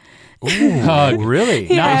hug. Ooh, Hug. really?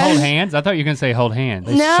 Yeah. Not hold hands? I thought you were gonna say hold hands.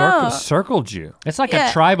 They No. circled you. It's like Yeah.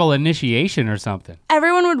 a tribal initiation or something.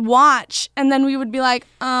 Everyone would watch and then we would be like,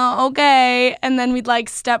 oh, okay. And then we'd like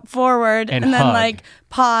step forward And and then hug. like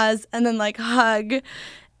pause and then like hug.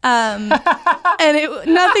 And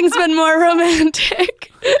nothing's been more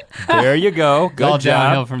romantic. There you go. It's all Good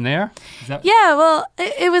downhill job. from there. Is that, Yeah, well,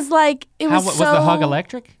 it was like, was the hug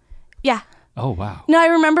electric? Yeah. Oh wow. No, I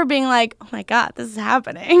remember being like, oh my God, this is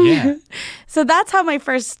happening. Yeah. So that's how my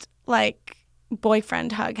first like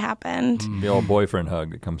boyfriend hug happened. The old boyfriend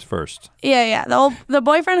hug that comes first. Yeah. The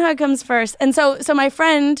boyfriend hug comes first. And so my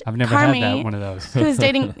friend I've never Carmi, had that one of those. who was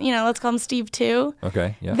dating, let's call him Steve too.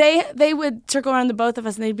 Okay, yeah. They would circle around the both of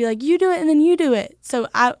us and they'd be like, you do it and then you do it. So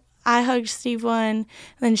I hugged Steve one, and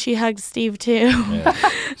then she hugged Steve two.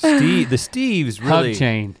 Yeah. The Steves really, Hug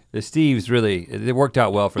chain. the Steves really, it worked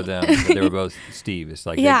out well for them. That they were both Steve. It's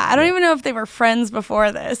like Yeah, I don't even know if they were friends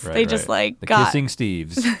before this. Right, they just right. like the got. kissing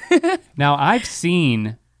Steves. Now I've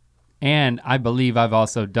seen, and I believe I've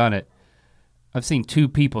also done it. I've seen two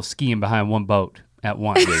people skiing behind one boat at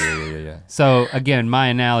once. yeah. So again, my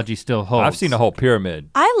analogy still holds. I've seen a whole pyramid.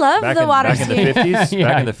 I love the water back in the ski. 50s. Yeah.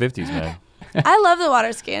 Back in the 50s, man. I love the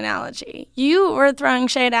water ski analogy. You were throwing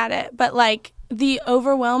shade at it, but like the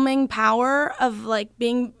overwhelming power of like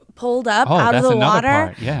being pulled up out of that's the another water.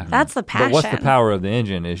 part, yeah. That's the passion. But what's the power of the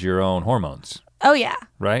engine is your own hormones, Oh yeah.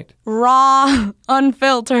 right? Raw,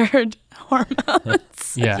 unfiltered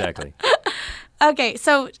hormones. Yeah. Exactly. Okay,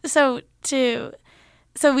 so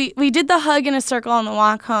we did the hug in a circle on the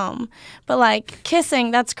walk home, but like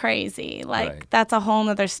kissing, that's crazy. Like Right. that's a whole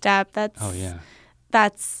nother step. That's Oh yeah.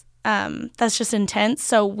 that's just intense.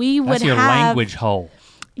 So we would That's your have language hole.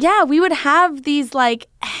 Yeah, we would have these like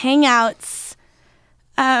hangouts.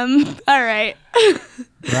 All right.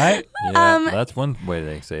 Right? Yeah, that's one way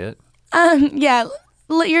they say it. Yeah,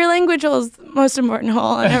 your language hole is the most important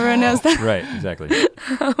hole, and everyone knows that. Right, exactly.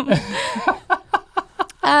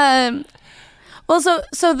 Well,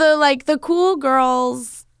 so the cool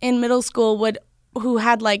girls in middle school who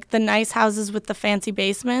had like the nice houses with the fancy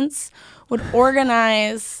basements would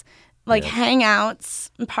organize like Yes. hangouts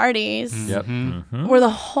and parties Yep. Mhm. where the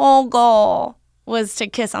whole goal was to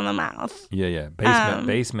kiss on the mouth. Yeah.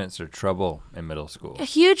 Basements are trouble in middle school.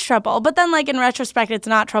 Huge trouble. But then like in retrospect, it's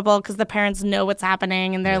not trouble because the parents know what's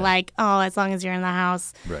happening and they're like, oh, as long as you're in the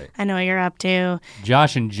house, Right. I know what you're up to.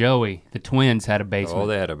 Josh and Joey, the twins, had a basement. Oh,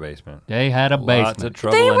 they had a basement. They had a Lots of basement.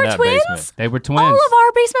 trouble They in were that twins? basement. They were twins. All of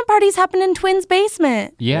our basement parties happened in twins'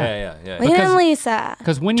 basement. Yeah. Yeah. Lena and Lisa.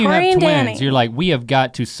 Because when you Tori have and twins, Danny. you're like, we have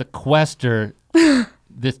got to sequester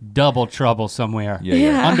this double trouble somewhere.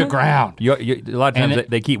 Yeah. Underground. A lot of times And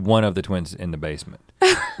they keep one of the twins in the basement.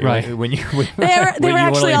 Right. When you They were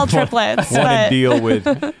actually all triplets. Want to but- deal with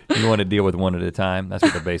you want to deal with one at a time. That's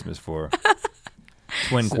what the basement's for.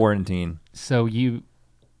 Twin quarantine. So you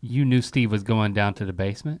knew Steve was going down to the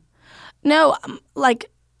basement? No, like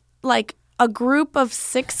a group of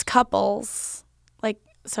 6 couples,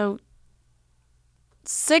 so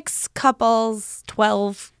 6 couples,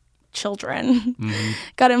 12 children,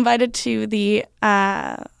 got invited to the,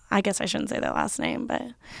 I guess I shouldn't say their last name, but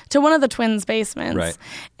to one of the twins' basements. Right.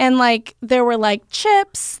 And there were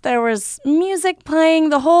chips, there was music playing,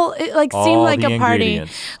 it seemed All like the a party.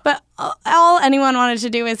 ingredients. But all anyone wanted to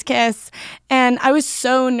do was kiss. And I was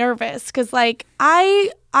so nervous because I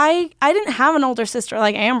didn't have an older sister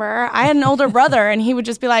like Amber. I had an older brother and he would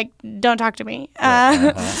just be like, don't talk to me.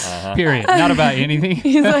 Period. Not about anything.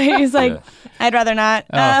 He's like, Yeah. I'd rather not.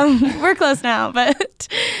 Oh. We're close now, but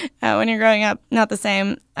when you're growing up, not the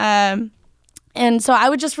same. And so I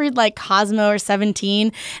would just read Cosmo or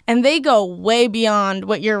 17, and they go way beyond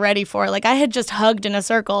what you're ready for. I had just hugged in a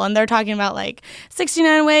circle, and they're talking about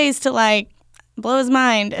 69 ways to blow his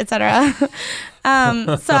mind, etc. So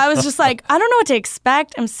I was just I don't know what to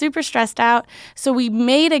expect. I'm super stressed out. So we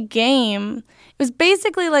made a game. It was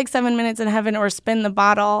basically 7 Minutes in Heaven or Spin the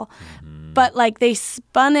Bottle, but they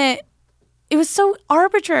spun it. It was so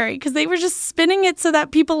arbitrary because they were just spinning it so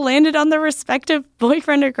that people landed on their respective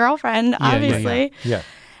boyfriend or girlfriend, obviously. Yeah.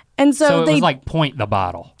 And So they it was point the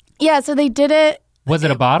bottle. yeah, so they did it. Was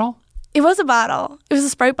it a bottle? It was a bottle. It was a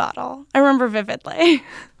Sprite bottle. I remember vividly.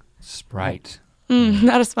 Sprite.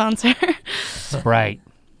 Not a sponsor. Sprite.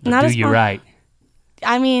 Not a Do you spon- right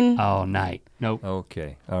I mean, all night. Nope.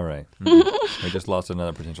 Okay. All right. We just lost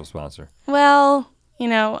another potential sponsor. well,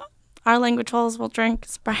 our language holes will drink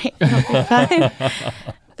Sprite. It'll be fine.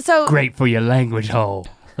 So Great for your language hole.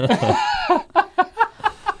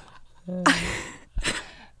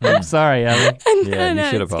 I'm sorry, Ellie. Yeah, No, you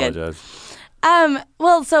should it's good. apologize.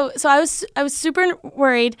 Well, so I was super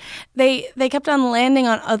worried. They kept on landing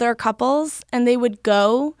on other couples, and they would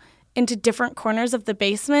go into different corners of the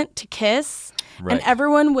basement to kiss. Right. And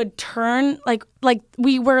everyone would turn like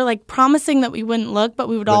we were like promising that we wouldn't look, but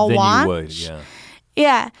we would all then watch. You would, yeah.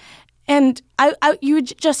 Yeah. And you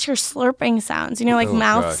would just hear slurping sounds, like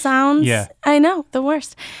mouth gosh. sounds. Yeah. I know, the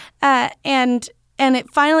worst. And it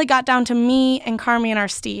finally got down to me and Carmi and our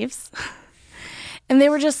Steves. And they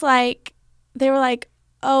were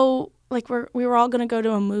oh, like we were all going to go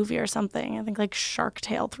to a movie or something. I think like Shark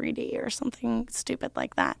Tale 3D or something stupid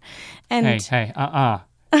like that. And Hey,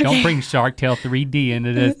 Don't bring Shark Tale 3D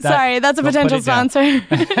into this. Sorry, that's a don't put potential it down.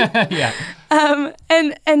 sponsor. Yeah.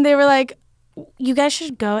 And they were like, you guys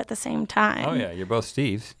should go at the same time. Oh yeah, you're both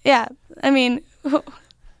Steves. Yeah, I mean,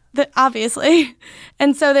 obviously.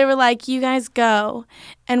 And so they were like, you guys go.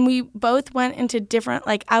 And we both went into different,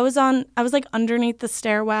 like I was like underneath the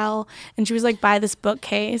stairwell and she was like by this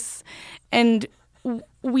bookcase. And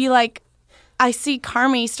we like, I see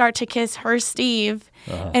Carmi start to kiss her Steve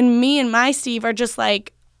and me and my Steve are just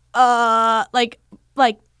like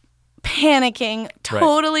panicking,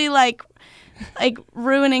 totally like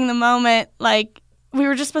ruining the moment. Like we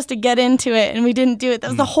were just supposed to get into it and we didn't do it. That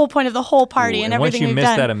was the whole point of the whole party. Ooh, and everything we've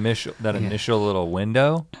done. done. Once you miss that initial little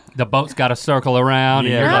window, The boat's got to circle around.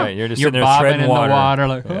 Yeah, and right. You're just sitting there bobbing treading in water. the water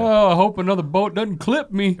like, I hope another boat doesn't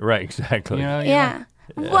clip me. right? Exactly. You know, Yeah.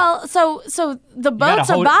 Well, so the boats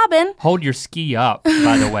are hold- bobbing. Hold your ski up,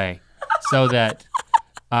 by the way, so that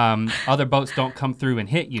other boats don't come through and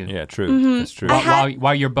hit you. Yeah, true. Mm-hmm. That's true.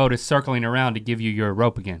 While your boat is circling around to give you your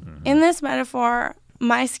rope again. In this metaphor,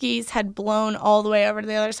 my skis had blown all the way over to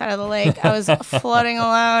the other side of the lake. I was floating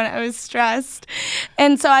alone. I was stressed.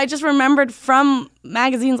 And so I just remembered from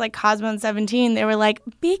magazines like Cosmo and 17, they were like,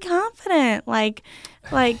 be confident. Like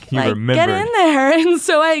get remembered. in there. And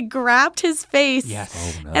so I grabbed his face.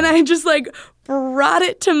 Yes. Oh, no. And I just like brought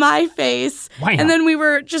it to my face. Wham. And then we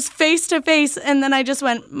were just face to face. And then I just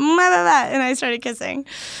went, "Ma, ma, ma," and I started kissing.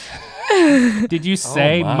 Did you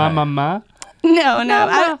say my. ma?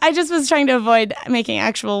 No. I just was trying to avoid making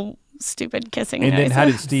actual stupid kissing And then noises. how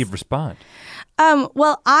did Steve respond?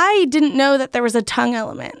 Well, I didn't know that there was a tongue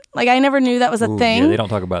element. Like I never knew that was a Ooh, thing. Yeah, they don't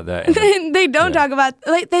talk about that. in the- They don't talk about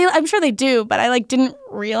I'm sure they do, but I didn't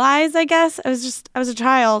realize, I guess. I was a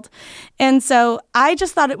child. And so I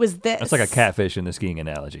just thought it was this. That's like a catfish in the skiing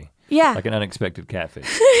analogy. Yeah. Like an unexpected catfish.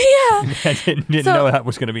 Yeah. I didn't So- know that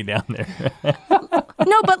was going to be down there.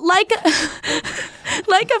 No, but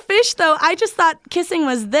like a fish though, I just thought kissing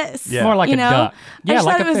was this. Yeah. More like you a know? duck. I just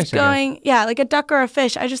like thought a it was fish. I guess. going, yeah, like a duck or a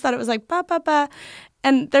fish. I just thought it was like ba ba ba.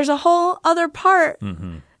 And there's a whole other part.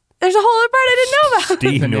 Mm-hmm. There's a whole other part I didn't know about.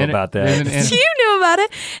 Steve knew There's an about there's that. an- You knew about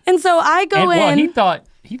it. And so I go And, in. well,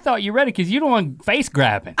 he thought you ready because you don't want face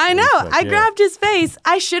grabbing. I know. It's like, I yeah. grabbed his face.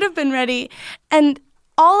 I should have been ready. And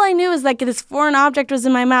all I knew is like this foreign object was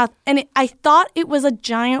in my mouth. And I thought it was a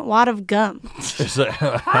giant wad of gum. It's like-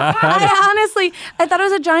 I thought it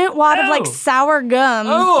was a giant wad of like Oh. sour gum.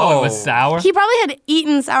 Oh, it was sour. He probably had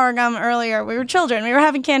eaten sour gum earlier. We were children. We were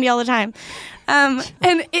having candy all the time. And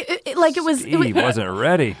it was Steve wasn't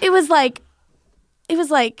ready. it was like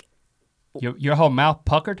Your whole mouth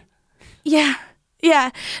puckered. yeah.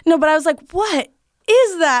 No, but I was like, what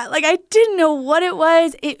is that? Like I didn't know what it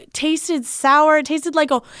was. It tasted sour. It tasted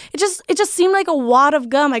like it just seemed like a wad of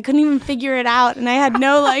gum. I couldn't even figure it out. And I had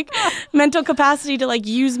no like mental capacity to like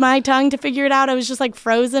use my tongue to figure it out. I was just like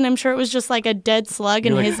frozen. I'm sure it was just like a dead slug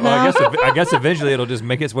in You're like, his well, mouth. I guess eventually it'll just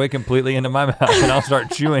make its way completely into my mouth and I'll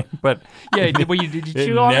start chewing. But Yeah, did you it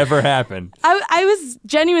chew on it? never happened. I was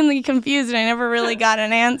genuinely confused and I never really got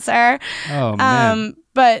an answer. Oh man.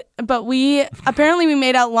 But we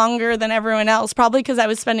made out longer than everyone else, probably because I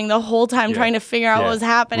was spending the whole time Yeah. trying to figure out Yeah. what was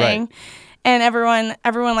happening. Right. And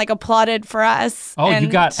everyone like applauded for us. Oh, you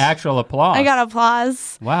and got actual applause. I got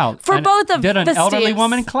applause. Wow. For both of Did an the elderly Steves.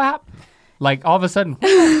 woman clap? Like all of a sudden,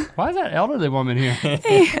 why is that elderly woman here?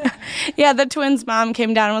 Yeah, the twins' mom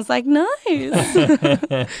came down and was like,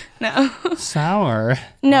 "Nice." Sour.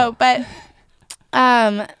 No, but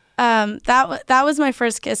that was my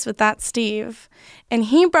first kiss with that Steve, and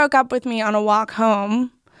he broke up with me on a walk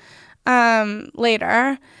home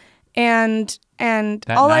later, and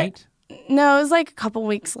That all night? No, it was like a couple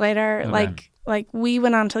weeks later. Okay. Like we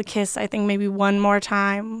went on to kiss, I think maybe one more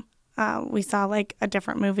time. We saw like a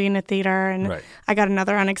different movie in a theater, and Right. I got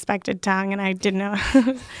another unexpected tongue, and I didn't know,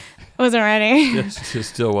 wasn't ready. Just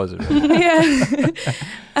still wasn't ready. Yeah.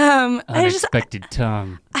 I Unexpected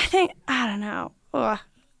tongue. don't know. Ugh.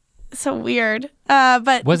 so weird.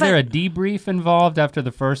 But was there a debrief involved after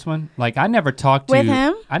the first one? Like I never talked to with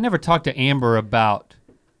him. I never talked to Amber about.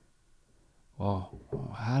 Well,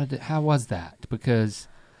 how was that? Because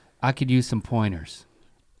I could use some pointers.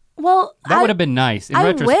 Well, that would have been nice in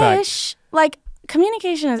retrospect. I wish, like,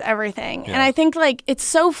 communication is everything. Yeah. And I think, like, it's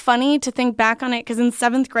so funny to think back on it because in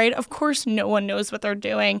 7th grade, of course, no one knows what they're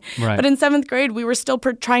doing. Right. But in 7th grade, we were still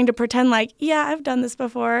trying to pretend like, yeah, I've done this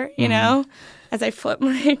before, you know, as I flip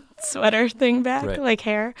my sweater thing back, like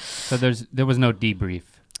hair. So there was no debrief.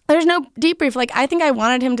 There's no debrief. Like, I think I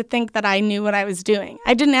wanted him to think that I knew what I was doing.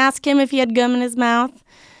 I didn't ask him if he had gum in his mouth.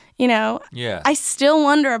 You know, I still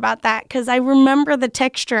wonder about that because I remember the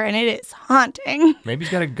texture and it is haunting. Maybe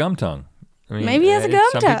he's got a gum tongue. I mean, maybe he has a gum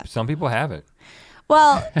tongue. Some people have it.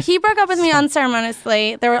 Well, he broke up with me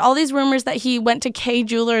unceremoniously. There were all these rumors that he went to Kay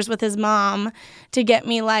Jewelers with his mom to get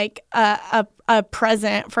me like a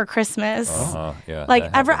present for Christmas. Yeah.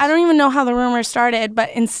 Like I don't even know how the rumor started,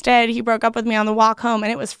 but instead he broke up with me on the walk home,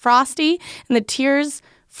 and it was frosty, and the tears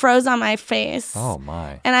froze on my face. Oh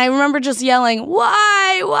my. And I remember just yelling,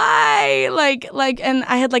 why? Like, and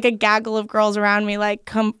I had like a gaggle of girls around me, like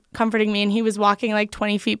comforting me, and he was walking like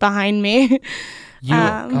 20 feet behind me.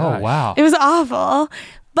 Oh, wow. It was awful.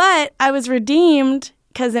 But I was redeemed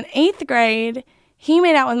because in 8th grade, he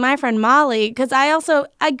made out with my friend Molly, because I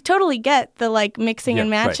totally get the like mixing and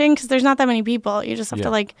matching, because there's not that many people. You just have to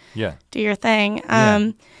like do your thing.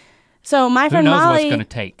 So my friend Who knows Molly what's gonna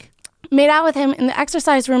take? Made out with him in the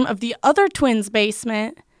exercise room of the other twins'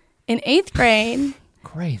 basement in 8th grade.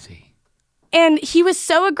 Crazy. And he was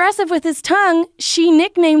so aggressive with his tongue, she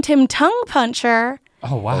nicknamed him Tongue Puncher.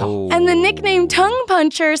 Oh, wow. And the nickname Tongue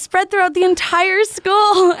Puncher spread throughout the entire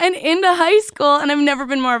school and into high school, and I've never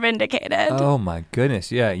been more vindicated. Oh my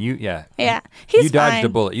goodness, yeah. Yeah, you dodged a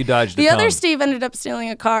bullet, you dodged the tongue. other Steve ended up stealing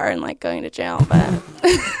a car and like going to jail, but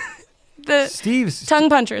Steve's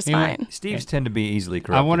Tongue Puncher is fine. Steve's tend to be easily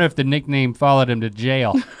corrupted. I wonder if the nickname followed him to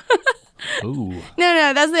jail. Ooh.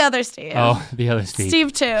 No, that's the other Steve. Oh, the other Steve.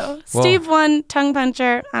 Steve 2. Steve 1, Tongue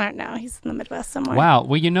Puncher. I don't know. He's in the Midwest somewhere. Wow.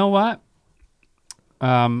 Well, you know what?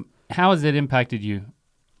 How has it impacted you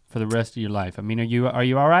for the rest of your life? I mean, are you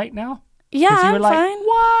all right now? Yeah, I'm fine.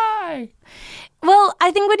 Why? Well, I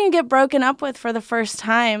think when you get broken up with for the first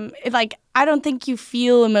time, I don't think you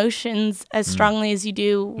feel emotions as strongly as you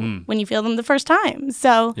do when you feel them the first time.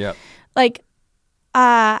 So,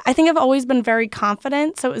 I think I've always been very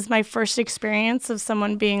confident. So it was my first experience of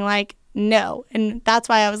someone being like, no. And that's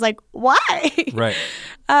why I was like, why? Right.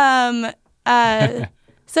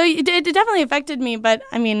 So it definitely affected me. But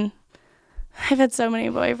I mean, I've had so many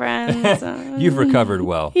boyfriends. You've recovered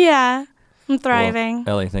well. Yeah. I'm thriving.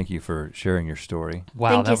 Well, Ellie, thank you for sharing your story.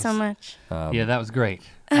 Wow, thank you so much. Yeah, that was great.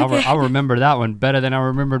 Okay. I'll remember that one better than I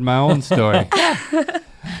remembered my own story.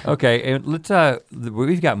 Okay, and let's.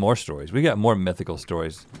 We've got more stories. We got more mythical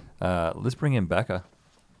stories. Let's bring in Becca.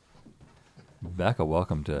 Becca,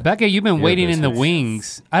 welcome to. Becca, you've been waiting in the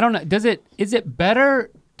wings. I don't know. Is it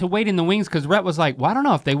better to wait in the wings? Because Rhett was like, well, I don't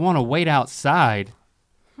know if they want to wait outside.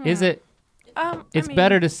 Is it? It's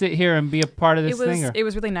better to sit here and be a part of this thing. It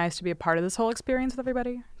was really nice to be a part of this whole experience with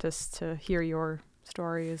everybody, just to hear your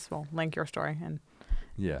stories. Well, Link, your story, and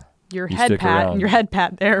your head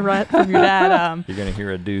pat there, Rhett, from your dad. You're gonna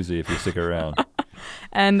hear a doozy if you stick around.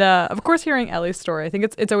 And of course, hearing Ellie's story, I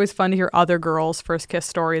think it's always fun to hear other girls' first kiss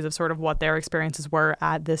stories of sort of what their experiences were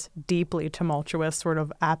at this deeply tumultuous, sort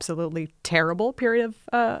of absolutely terrible period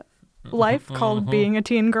of life called being a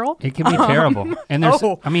teen girl. It can be terrible. And there's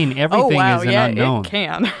everything is an unknown. It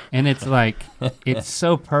can. And it's like it's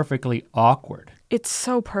so perfectly awkward. It's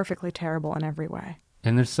so perfectly terrible in every way.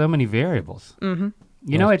 And there's so many variables. Mm-hmm.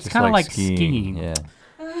 You know, it's kind of like skiing. Yeah.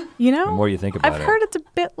 You know, the more you think about I've heard it's a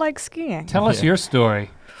bit like skiing. Tell us your story.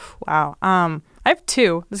 Wow. I have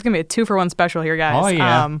 2. This is gonna be a 2-for-1 special here, guys. Oh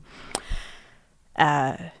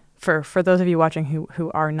yeah. For those of you watching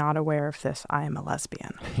who are not aware of this, I am a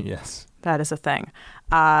lesbian. Yes. That is a thing.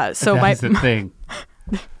 So that's a thing.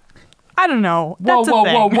 I don't know. Whoa, That's a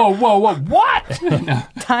thing. whoa. What?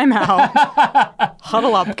 Time out.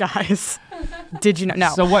 Huddle up, guys. Did you know?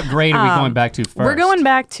 No. So what grade are we going back to first? We're going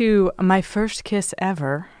back to my first kiss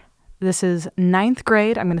ever. This is 9th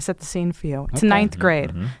grade. I'm going to set the scene for you. It's 9th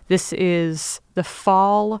grade. Mm-hmm. This is the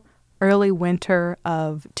fall, early winter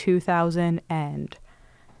of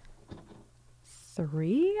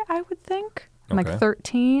 2003, I would think. I'm like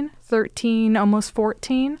 13, almost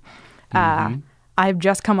 14. I've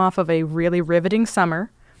just come off of a really riveting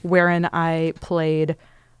summer wherein I played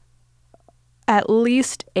at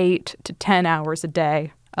least 8 to 10 hours a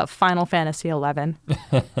day of Final Fantasy XI,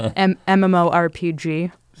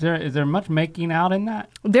 MMORPG, Is there much making out in that?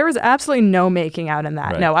 There was absolutely no making out in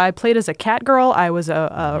that. Right. No, I played as a cat girl. I was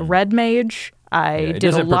a red mage. I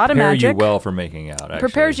did a lot of magic. It doesn't prepare you well for making out, actually.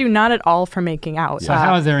 Prepares you not at all for making out. So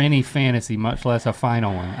how is there any fantasy, much less a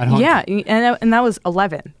final one? I don't. Yeah, and that was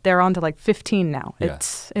 11. They're on to like 15 now. Yeah.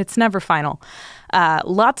 It's never final.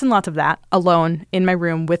 Lots and lots of that alone in my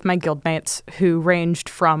room with my guildmates who ranged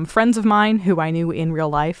from friends of mine who I knew in real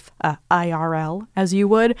life, IRL as you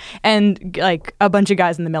would, and like a bunch of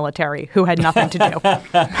guys in the military who had nothing to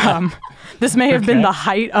do. This may have been the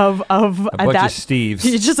height of a bunch of Steves.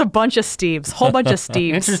 Just a bunch of Steves, whole bunch of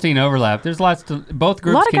Steves. Interesting overlap. There's lots to both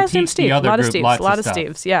groups. A lot of can guys named teach Steve. the other a lot group of Steves. lots A lot of stuff.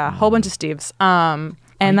 Steves. Yeah, a whole bunch of Steves. And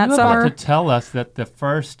Are that you summer, about to tell us that the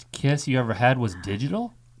first kiss you ever had was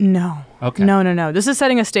digital? no. Okay. No. This is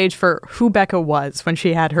setting a stage for who Becca was when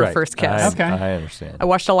she had her Right. first kiss. Okay. I understand. I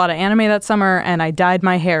watched a lot of anime that summer, and I dyed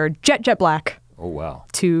my hair jet black Oh, wow.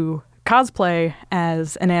 to cosplay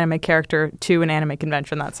as an anime character to an anime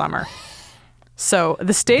convention that summer. So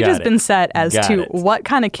the stage Got has it. been set as Got to it. what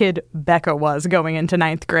kind of kid Becca was going into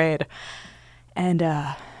 9th grade. And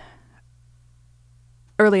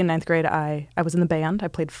early in 9th grade, I was in the band. I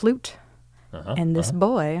played flute. And this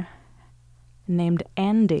boy named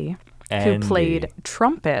Andy, who played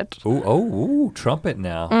trumpet. Ooh, trumpet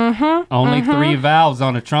now. Only 3 valves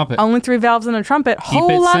on a trumpet. Only 3 valves in a trumpet. Keep Whole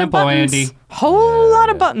it lot simple, of buttons. Andy. Whole lot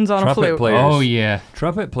of buttons on a Trumpet flute. players. Oh yeah.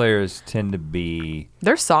 Trumpet players tend to be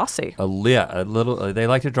They're saucy. a little. They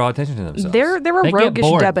like to draw attention to themselves. They're a They get roguish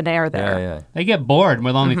bored. debonair there. yeah. They get bored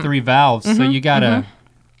with only 3 valves, so you gotta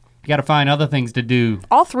find other things to do.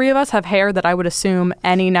 All 3 of us have hair that I would assume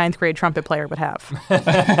any 9th grade trumpet player would have,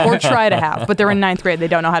 or try to have. But they're in 9th grade; they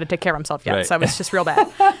don't know how to take care of themselves yet. Right. So it's just real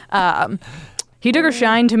bad. He took a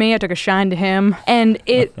shine to me. I took a shine to him, and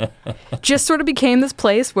it just sort of became this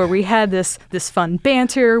place where we had this fun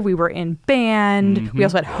banter. We were in band. We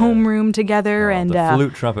also had homeroom together, and the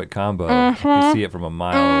flute trumpet combo. You can see it from a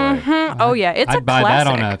mile away. oh yeah, it's I'd a buy classic.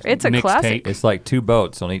 that on a It's a mixtape. classic. It's like 2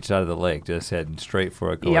 boats on each side of the lake, just heading straight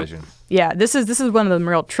for a collision. Yeah, this is one of the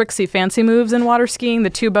real tricksy fancy moves in water skiing. The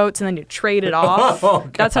 2 boats, and then you trade it off. Oh,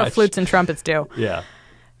 That's how gosh. flutes and trumpets do. Yeah.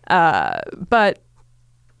 But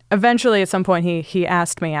eventually, at some point, he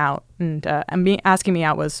asked me out, and me asking me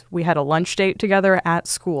out was we had a lunch date together at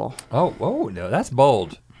school. Oh no, that's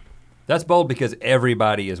bold. That's bold because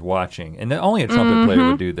everybody is watching, and only a trumpet player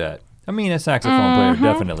would do that. I mean, a saxophone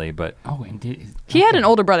player definitely, but Oh, and He had an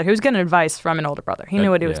older brother. He was getting advice from an older brother. He knew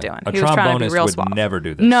what he was yeah. doing. A He was trying to be trombonist real would suave. never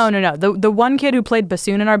do this. No. The one kid who played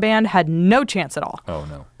bassoon in our band had no chance at all.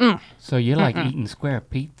 Oh no. So you like eating square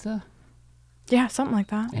pizza, Yeah, something like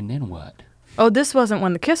that. and then what? Oh, this wasn't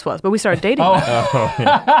when the kiss was, but we started dating.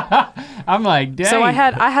 I'm like, dang. So I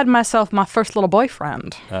had myself my first little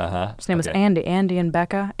boyfriend. Uh-huh. His name was Andy. Andy and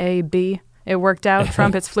Becca, A-B. It worked out.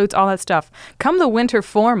 Trumpets, flutes, all that stuff. Come the winter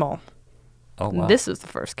formal. Oh wow. This is the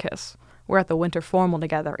first kiss. We're at the winter formal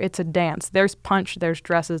together. It's a dance. There's punch, there's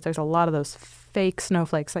dresses, there's a lot of those fake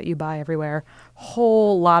snowflakes that you buy everywhere.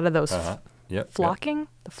 Whole lot of those Yep. flocking,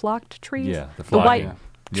 the flocked trees. Yeah, the the white,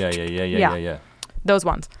 flocking. Yeah. those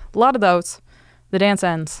ones. A lot of those. The dance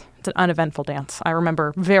ends. It's an uneventful dance. I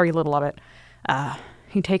remember very little of it.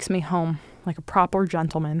 He takes me home like a proper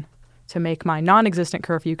gentleman to make my non-existent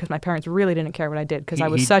curfew because my parents really didn't care what I did because I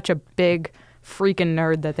was such a big freaking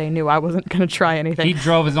nerd that they knew I wasn't going to try anything. He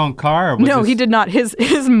drove his own car? Or was No, this- he did not. His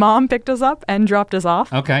mom picked us up and dropped us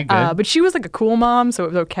off. Okay, good. But she was like a cool mom, so it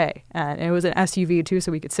was okay. And it was an SUV too,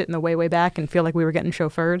 so we could sit in the way back and feel like we were getting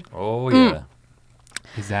chauffeured. Oh yeah.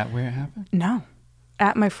 Is that where it happened? No,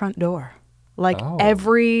 at my front door. Like Oh.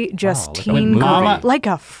 every just Wow, like a teen movie. movie. Mama. Like a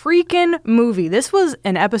freaking movie. This was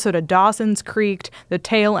an episode of Dawson's Creek, the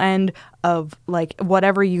tail end of like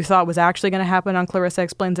whatever you thought was actually going to happen on Clarissa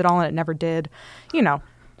Explains It All, and it never did. You know,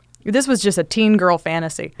 this was just a teen girl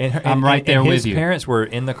fantasy. And I'm right there and with his you. parents were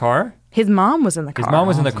in the car? His mom was in the car. His mom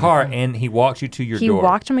was in the car and he walked you to your He door.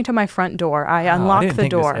 walked me to my front door. I Wow, unlocked I didn't the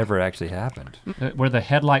think door. this ever actually happened. Were the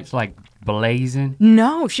headlights like blazing?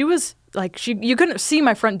 No, she was like you couldn't see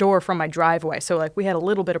my front door from my driveway, so like we had a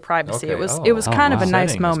little bit of privacy. Okay. It was kind of a nice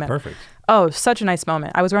Setting is moment. perfect. Oh, such a nice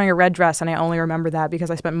moment. I was wearing a red dress, and I only remember that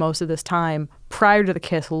because I spent most of this time prior to the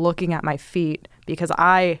kiss looking at my feet because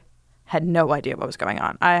I had no idea what was going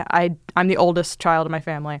on. I'm the oldest child in my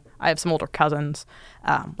family. I have some older cousins.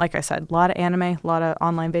 Like I said, a lot of anime, a lot of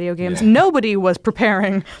online video games. Yeah. Nobody was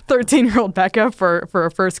preparing 13-year-old Becca for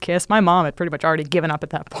a first kiss. My mom had pretty much already given up at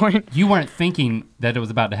that point. You weren't thinking that it was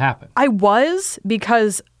about to happen. I was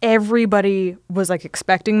because everybody was like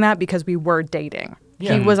expecting that because we were dating.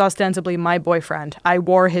 Yeah. He was ostensibly my boyfriend. I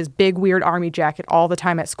wore his big weird army jacket all the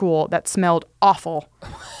time at school that smelled awful.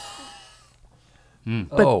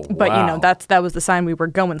 But you know, that was the sign we were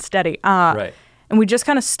going steady. Right. And we just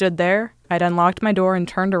kind of stood there. I'd unlocked my door and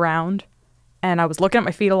turned around, and I was looking at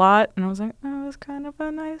my feet a lot, and I was like, oh, it was kind of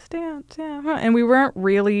a nice dance, yeah. And we weren't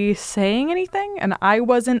really saying anything, and I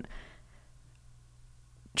wasn't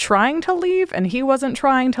trying to leave, and he wasn't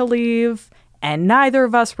trying to leave, and neither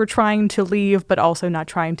of us were trying to leave, but also not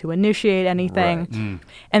trying to initiate anything. Right.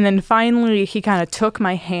 And then finally, he kind of took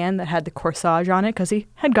my hand that had the corsage on it, because he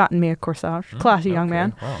had gotten me a corsage. Classy young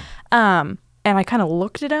man. Wow. And I kind of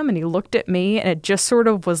looked at him, and he looked at me, and it just sort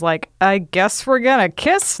of was like, I guess we're gonna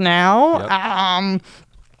kiss now. Yep.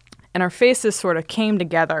 And our faces sort of came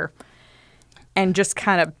together and just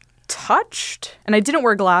kind of touched. And I didn't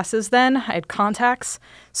wear glasses then. I had contacts.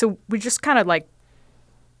 So we just kind of like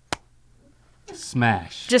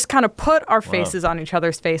Smash. just kind of put our faces on each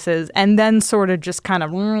other's faces, and then sort of just kind of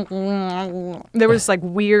there was like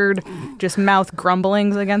weird just mouth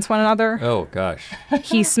grumblings against one another. Oh gosh.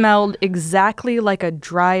 He smelled exactly like a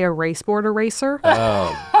dry erase board eraser.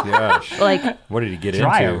 Oh gosh. Like What did he get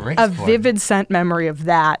Dry into? erase a board. vivid scent memory of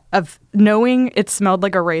that, of knowing it smelled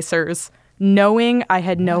like erasers, knowing I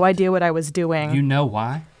had no idea what I was doing. You know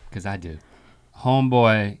why? Because I do.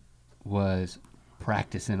 Homeboy was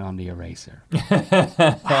practicing on the eraser.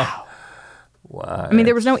 Wow. I mean,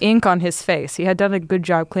 there was no ink on his face. He had done a good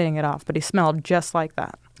job cleaning it off, but he smelled just like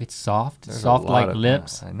that. It's soft, There's a soft lot like of-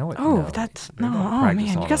 lips. I know it. Oh, no. that's They no. don't Oh practice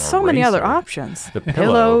man, on you got an so many other eraser. options. The pillow,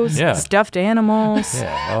 Pillows, yeah. stuffed animals,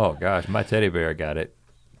 Yeah. Oh gosh, my teddy bear got it.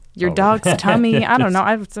 your Oh. dog's tummy. I don't know.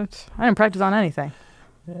 I didn't practice on anything.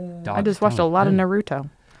 I just watched a lot of Naruto.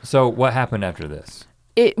 So what happened after this?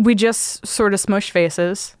 We just sort of smushed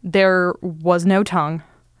faces. There was no tongue.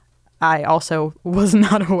 I also was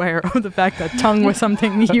not aware of the fact that tongue was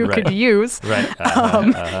something you Right. could use.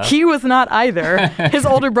 Right. He was not either. His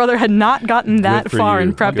older brother had not gotten that for far you.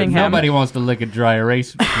 in prepping Good him. for Nobody wants to lick a dry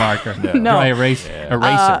erase marker. No. Dry erase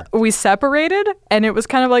eraser. We separated, and it was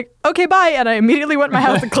kind of like, okay, bye. And I immediately went to my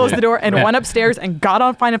house and closed the door and went upstairs and got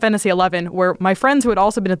on Final Fantasy XI, where my friends who had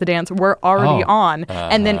also been at the dance were already on.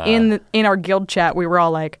 And then in our guild chat, we were all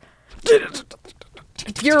like,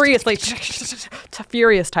 furious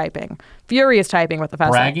typing with the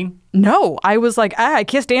fast. Bragging? No, I was like, I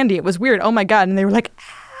kissed Andy. It was weird. Oh my God. And they were like,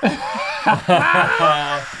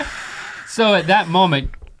 So at that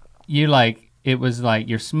moment, it was like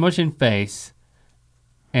you're smushing face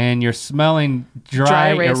and you're smelling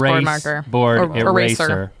dry erase board erase marker. board Or eraser.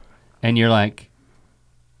 eraser. And you're like,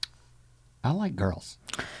 I like girls.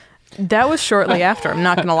 that was shortly after. I'm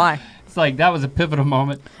not going to lie. It's like that was a pivotal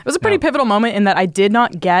moment. It was a pretty pivotal moment in that I did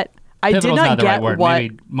not get Pivotal's not the right get word. what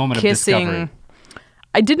Maybe moment of kissing. discovery.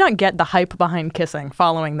 I did not get the hype behind kissing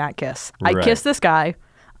following that kiss. I Right. kissed this guy.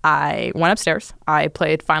 I went upstairs. I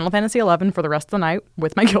played Final Fantasy XI for the rest of the night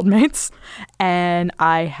with my guildmates, and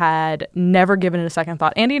I had never given it a second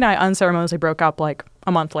thought. Andy and I unceremoniously broke up like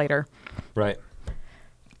a month later. Right.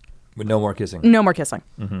 With no more kissing. No more kissing.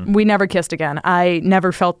 We never kissed again. I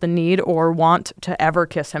never felt the need or want to ever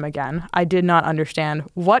kiss him again. I did not understand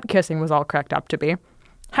what kissing was all cracked up to be.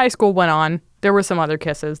 High school went on. There were some other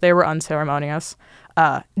kisses. They were unceremonious.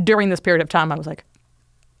 During this period of time, I was like,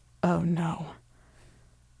 oh no.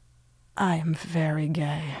 I am very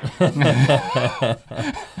gay.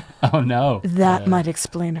 Oh no. That might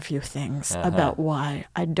explain a few things about why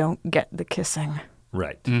I don't get the kissing.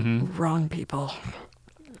 Right. Wrong people.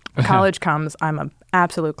 College comes, I'm an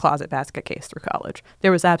absolute closet basket case through college.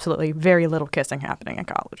 There was absolutely very little kissing happening in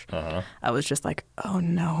college. I was just like, oh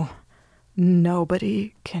no,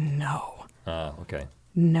 nobody can know. Okay.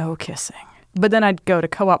 No kissing. But then I'd go to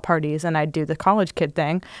co-op parties and I'd do the college kid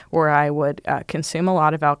thing where I would consume a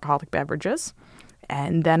lot of alcoholic beverages.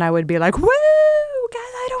 And then I would be like, woo, guys,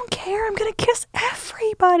 I don't care. I'm going to kiss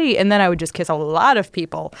everybody. And then I would just kiss a lot of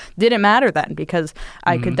people. Didn't matter then because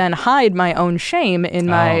I could then hide my own shame in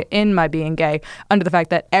my being gay under the fact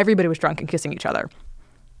that everybody was drunk and kissing each other.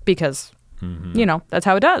 Because, you know, that's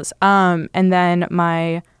how it does. And then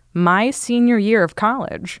my senior year of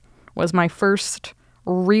college was my first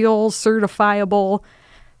real certifiable,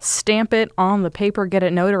 stamp it on the paper, get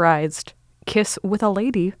it notarized, kiss with a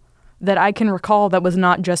lady that I can recall that was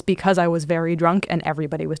not just because I was very drunk and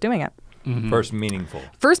everybody was doing it. First meaningful.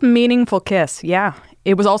 First meaningful kiss, yeah.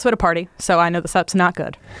 It was also at a party, so I know the setup's not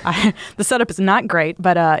good. The setup is not great,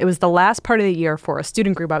 but it was the last part of the year for a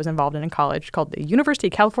student group I was involved in college called the University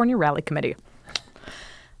of California Rally Committee.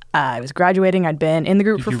 I was graduating. I'd been in the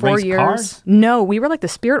group Did for you 4 race years. cars? No, we were like the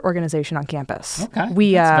spirit organization on campus. Okay,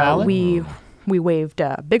 we that's valid. we waved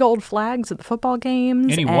big old flags at the football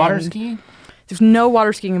games. Any water and skiing? There's no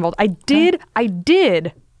water skiing involved. I did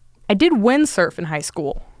windsurf in high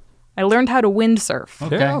school. I learned how to windsurf.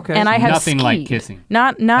 Okay. Yeah, okay. And I have Nothing skied. like kissing.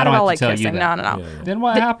 Not I don't at have all to like tell you kissing. that. No. Yeah, yeah. Then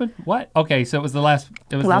what happened? What? Okay, so it was the last.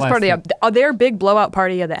 It was the last party. thing. Their big blowout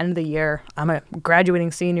party at the end of the year. I'm a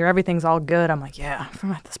graduating senior. Everything's all good. I'm like, yeah,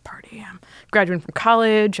 I'm at this party. I'm graduating from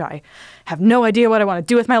college. I have no idea what I want to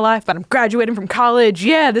do with my life, but I'm graduating from college.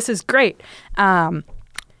 Yeah, this is great. And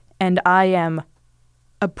I am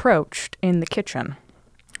approached in the kitchen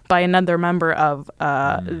by another member of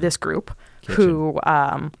this group who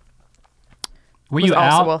Were was you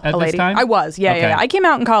also out at a lady. this time? I was, yeah, Okay. yeah. I came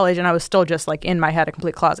out in college and I was still just like in my head a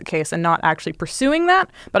complete closet case and not actually pursuing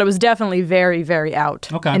that, but I was definitely very, very out.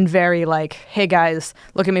 Okay. And very like, hey guys,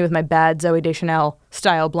 look at me with my bad Zooey Deschanel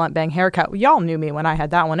style blunt bang haircut. Y'all knew me when I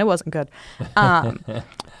had that one. It wasn't good.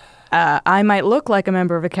 I might look like a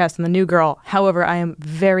member of a cast in The New Girl. However, I am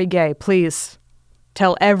very gay. Please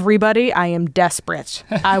tell everybody I am desperate.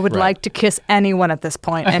 I would Right. like to kiss anyone at this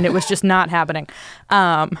point, and it was just not happening.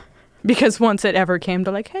 Because once it ever came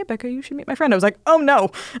to like, hey, Becca, you should meet my friend, I was like, oh no,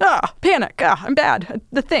 panic, I'm bad,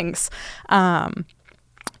 the things.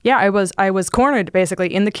 Yeah, I was cornered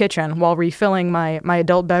basically in the kitchen while refilling my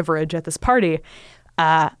adult beverage at this party,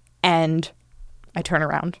 and I turn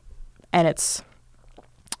around, and it's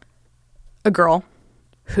a girl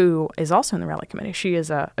who is also in the rally committee. She is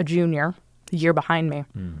a junior, a year behind me,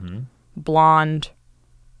 blonde,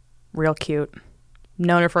 real cute,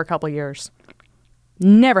 known her for a couple years.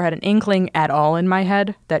 Never had an inkling at all in my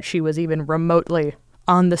head that she was even remotely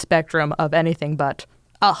on the spectrum of anything but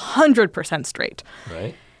 100% straight.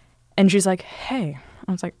 Right. And she's like, hey.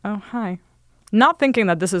 I was like, oh, hi. Not thinking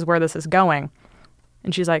that this is where this is going.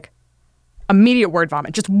 And she's like, immediate word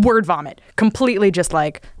vomit, just word vomit. Completely just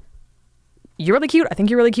like, you're really cute. I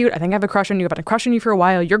think you're really cute. I think I have a crush on you. I've had a crush on you for a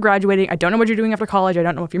while. You're graduating. I don't know what you're doing after college. I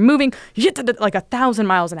don't know if you're moving. Like 1,000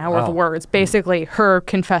 miles an hour Wow. of words. Basically, her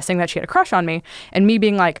confessing that she had a crush on me and me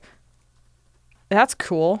being like, that's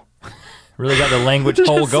cool. Really got the language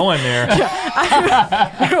hole going there.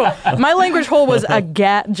 My language hole was a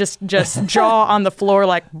just jaw on the floor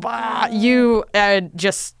like, bah, you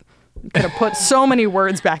just could have put so many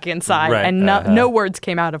words back inside, Right, and no words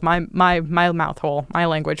came out of my mouth hole, my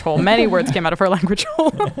language hole. Many words came out of her language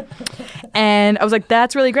hole. And I was like,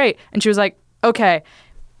 that's really great. And she was like, okay,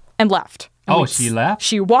 and left. And She left?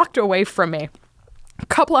 She walked away from me. A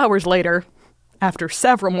couple hours later, after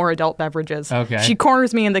several more adult beverages, Okay. she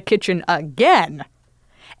corners me in the kitchen again.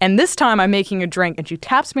 And this time I'm making a drink and she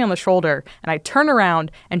taps me on the shoulder and I turn around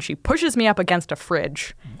and she pushes me up against a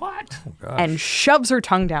fridge What? and shoves her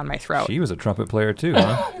tongue down my throat. She was a trumpet player too,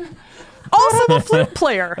 huh? Also a flute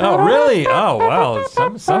player. Oh, really? Oh, wow.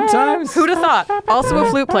 Sometimes. Who'd have thought? Also a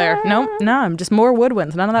flute player. No, I'm just more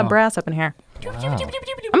woodwinds. None of that brass up in here.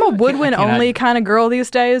 I'm a woodwind only kind of girl these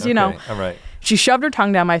days, you know. Okay, all right. She shoved her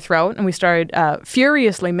tongue down my throat, and we started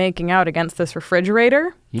furiously making out against this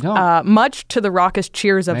refrigerator, You don't much to the raucous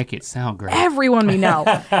cheers of make it sound great. everyone we know.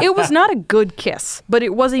 It was not a good kiss, but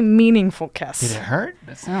it was a meaningful kiss. Did it hurt?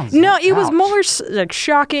 That sounds. No, it was ouch. more like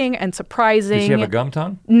shocking and surprising. Did she have a gum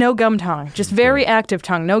tongue? No gum tongue, just very active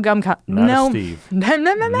tongue. No gum tongue. Not a No, Steve. no,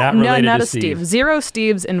 Not related not to a Steve. Steve. Zero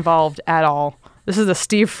Steves involved at all. This is a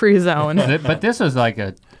Steve-free zone. But this was like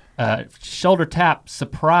a shoulder tap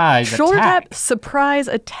surprise Shoulder attack. tap, surprise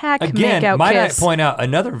attack, Again, make-out might kiss. I point out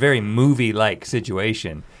another very movie-like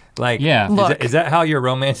situation. Like, Yeah. Look. is that how your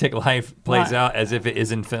romantic life plays Well, out as if it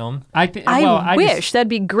is in film? I wish that'd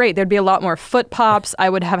be great. There'd be a lot more foot pops. I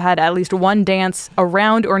would have had at least one dance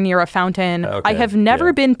around or near a fountain. Okay, I have never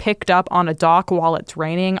yeah. been picked up on a dock while it's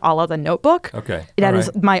raining, a la The Notebook. Okay, That all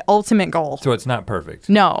is right. my ultimate goal. So it's not perfect.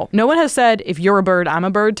 No one has said, if you're a bird, I'm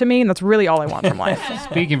a bird to me, and that's really all I want from life.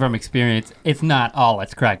 Speaking from experience, it's not all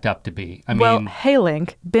it's cracked up to be. I Well, mean, hey,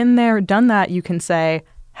 Link, been there, done that, you can say.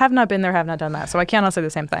 Have not been there, have not done that. So I cannot say the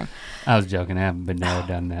same thing. I was joking. I haven't been there,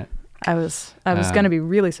 done that. I was going to be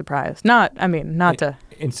really surprised. Not to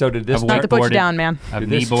And so did this I've put you boarded. down, man. I've did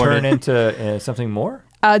this kneeboarded. turn into something more?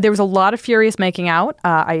 There was a lot of furious making out.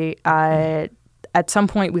 I at some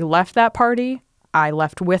point we left that party. I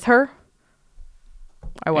left with her.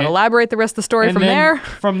 I want to And- elaborate the rest of the story And from then there.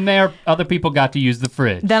 From there, other people got to use the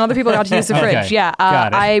fridge. Then other people got to use the fridge. Okay, Yeah.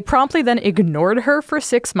 got it. I promptly then ignored her for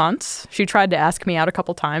 6 months. She tried to ask me out a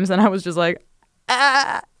couple times, and I was just like,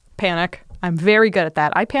 panic. I'm very good at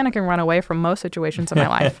that. I panic and run away from most situations in my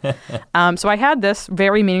life. So I had this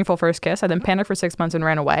very meaningful first kiss. I then panicked for 6 months and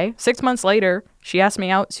ran away. 6 months later, she asked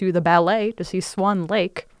me out to the ballet to see Swan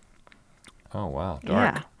Lake. Oh, wow.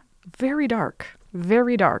 Dark. Yeah. Very dark.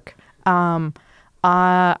 Very dark.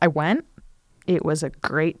 I went. It was a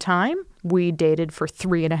great time. We dated for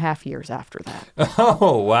 3.5 years after that.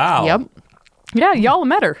 Oh, wow. Yep. Yeah, y'all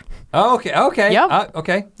met her. Oh, okay. Yep.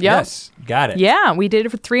 Okay. Yep. Yes. Got it. Yeah, we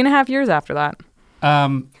dated for 3.5 years after that.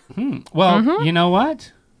 Well, you know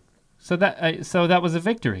what? So that was a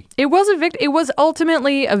victory. It was It was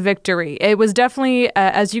ultimately a victory. It was definitely,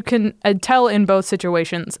 as you can tell in both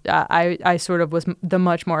situations, I sort of was the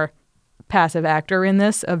much more passive actor in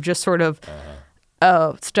this, of just sort of,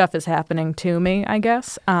 oh, stuff is happening to me, I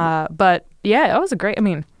guess. But yeah, it was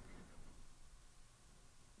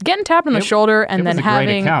getting tapped on the shoulder and then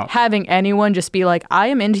having anyone just be like, I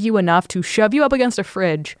am into you enough to shove you up against a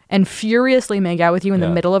fridge and furiously make out with you in the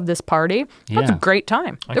middle of this party. That's a great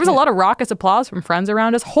time. There was a lot of raucous applause from friends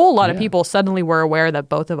around us. Whole lot of people suddenly were aware that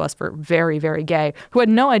both of us were very, very gay, who had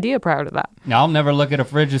no idea prior to that. I'll never look at a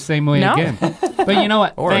fridge the same way again. But you know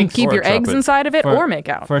what? Keep your eggs inside of it or make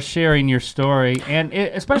out. For sharing your story, and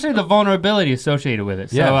especially the vulnerability associated with it.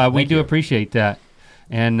 So we do appreciate that.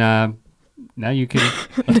 And now you can.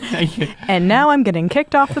 And now I'm getting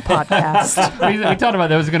kicked off the podcast. we talked about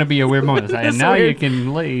that was going to be a weird moment. And now you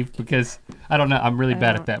can leave because I don't know. I'm really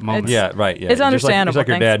bad at that moment. Yeah, right. Yeah. It's understandable. It's like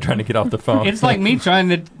your dad trying to get off the phone. It's like me trying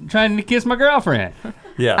to kiss my girlfriend.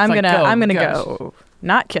 Yeah. I'm gonna go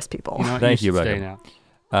not kiss people. You know, Thank you, buddy.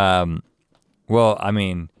 Well, I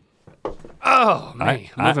mean. Oh man,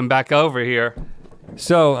 moving back over here.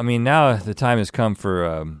 So I mean, now the time has come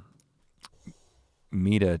for.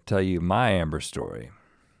 Me to tell you my Amber story,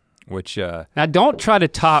 which now don't try to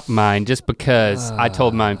top mine just because I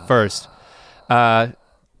told mine first.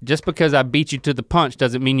 Just because I beat you to the punch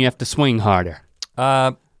doesn't mean you have to swing harder.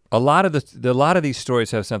 A lot of these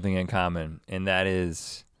stories have something in common, and that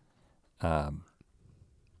is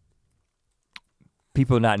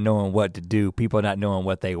people not knowing what to do, people not knowing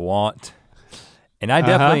what they want. And I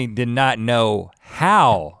definitely did not know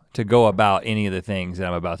how to go about any of the things that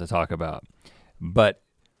I'm about to talk about. But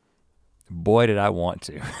boy, did I want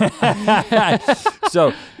to.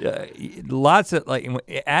 So lots of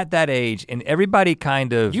at that age, and everybody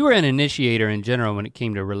kind of. You were an initiator in general when it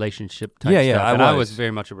came to relationship type stuff. Yeah, I was very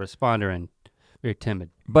much a responder and very timid.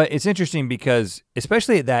 But it's interesting because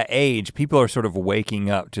especially at that age, people are sort of waking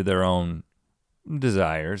up to their own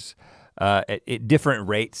desires at different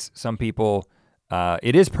rates. Some people,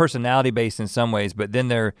 it is personality based in some ways, but then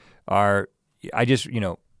there are, I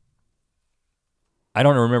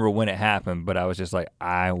don't remember when it happened, but I was just like,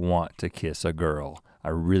 I want to kiss a girl. I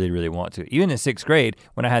really, really want to. Even in 6th grade,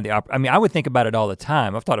 when I had I would think about it all the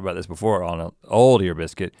time. I've thought about this before on an old Ear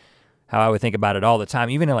Biscuit, how I would think about it all the time.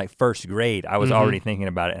 Even in like 1st grade, I was already thinking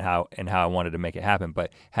about it and how I wanted to make it happen,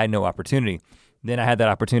 but had no opportunity. Then I had that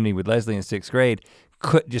opportunity with Leslie in 6th grade,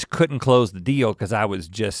 couldn't close the deal because I was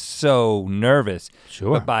just so nervous.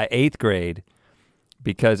 Sure. But by 8th grade,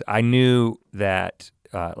 because I knew that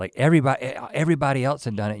like everybody else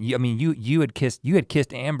had done it. You had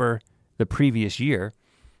kissed Amber the previous year,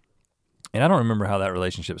 and I don't remember how that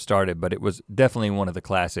relationship started, but it was definitely one of the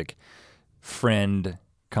classic friend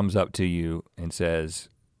comes up to you and says,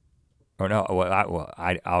 or no,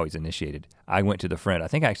 I always initiated. I went to the friend. I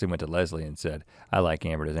think I actually went to Leslie and said, I like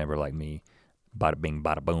Amber. Does Amber like me? Bada bing,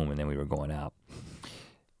 bada boom, and then we were going out.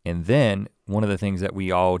 And then one of the things that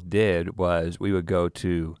we all did was we would go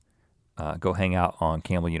hang out on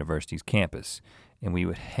Campbell University's campus, and we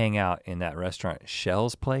would hang out in that restaurant,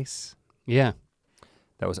 Shell's Place. Yeah.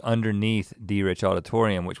 That was underneath D. Rich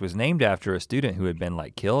Auditorium, which was named after a student who had been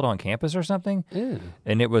like killed on campus or something. Ew.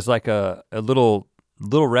 And it was like a little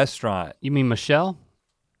restaurant. You mean Michelle?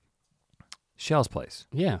 Shell's Place.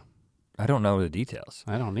 Yeah. I don't know the details.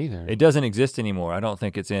 I don't either. It doesn't exist anymore. I don't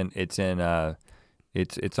think it's on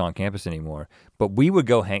campus anymore. But we would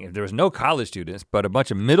go hang. There was no college students, but a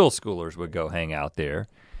bunch of middle schoolers would go hang out there.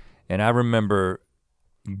 And I remember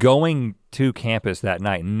going to campus that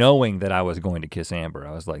night knowing that I was going to kiss Amber.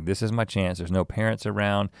 I was like, this is my chance. There's no parents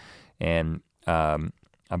around. And I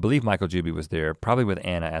believe Michael Juby was there, probably with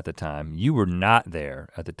Anna at the time. You were not there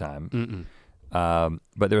at the time.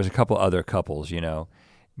 But there was a couple other couples,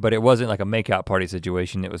 But it wasn't like a makeout party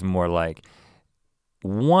situation. It was more like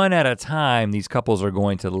one at a time, these couples are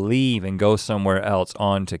going to leave and go somewhere else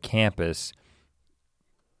onto campus,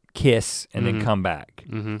 kiss, and then come back.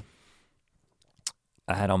 Mm-hmm.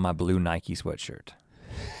 I had on my blue Nike sweatshirt,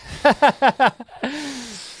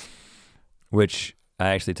 which I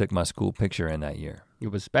actually took my school picture in that year. It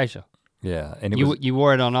was special. Yeah, and you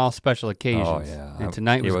wore it on all special occasions. Oh yeah, and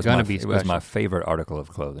tonight was gonna be special. It was my favorite article of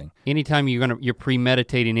clothing. Anytime you're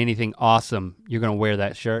premeditating anything awesome, you're gonna wear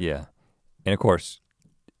that shirt. Yeah, and of course,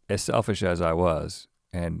 as selfish as I was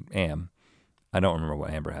and am, I don't remember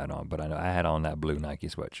what Amber had on, but I know I had on that blue Nike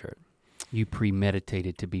sweatshirt. You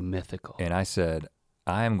premeditated to be mythical. And I said,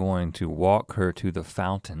 I am going to walk her to the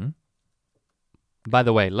fountain By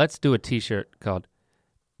the way, let's do a t-shirt called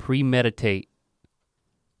Premeditate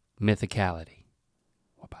Mythicality.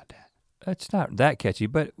 What about that? It's not that catchy,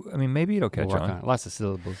 but I mean, maybe it'll catch on. Lots of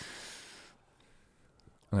syllables.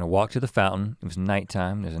 I'm gonna walk to the fountain. It was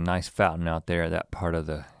nighttime. There's a nice fountain out there at that part of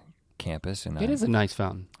the campus. And it is a nice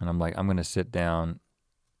fountain. And I'm like, I'm gonna sit down.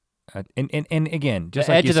 And again, just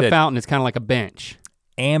the like edge of the fountain is kind of like a bench.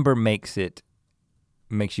 Amber makes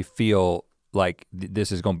you feel like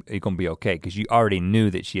this is gonna be okay, because you already knew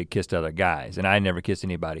that she had kissed other guys, and I never kissed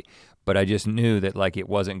anybody. But I just knew that like it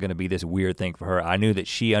wasn't gonna be this weird thing for her. I knew that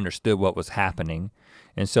she understood what was happening.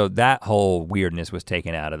 And so that whole weirdness was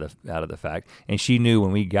taken out of the fact. And she knew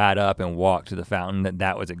when we got up and walked to the fountain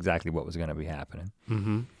that was exactly what was gonna be happening.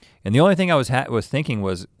 Mm-hmm. And the only thing I was thinking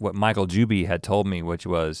was what Michael Juby had told me, which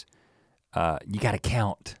was, you gotta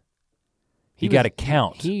count. You gotta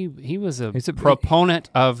count. He was a proponent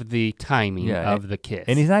of the timing of the kiss.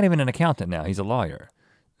 And he's not even an accountant now, he's a lawyer.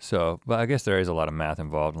 So, but I guess there is a lot of math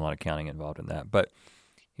involved and a lot of counting involved in that. But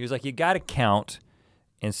he was like, you gotta count.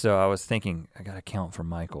 And so I was thinking, I gotta count for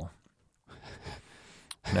Michael.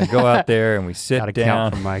 And I go out there and we sit gotta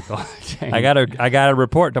down. Count for Michael. I gotta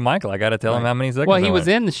report to Michael. I gotta tell him how many seconds. Well, he was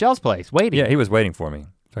in the Shell's place waiting. Yeah, he was waiting for me.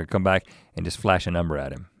 So I could come back and just flash a number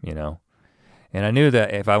at him, you know. And I knew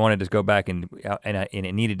that if I wanted to go back and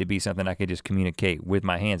it needed to be something I could just communicate with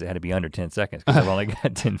my hands, it had to be under 10 seconds because I've only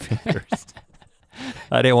got 10 fingers.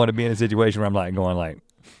 I didn't want to be in a situation where I'm like going like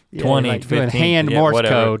 20, like 15. Hand Morse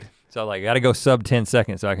code. So like I gotta go sub 10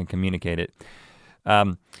 seconds so I can communicate it.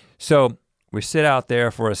 So we sit out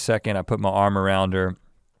there for a second. I put my arm around her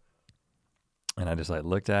and I just like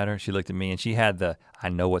looked at her. She looked at me and she had the, I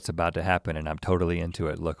know what's about to happen and I'm totally into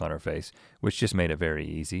it look on her face, which just made it very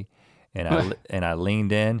easy. And I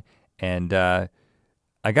leaned in and I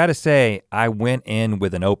gotta say, I went in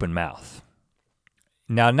with an open mouth.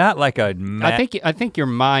 Now, not like a. I think your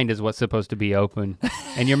mind is what's supposed to be open,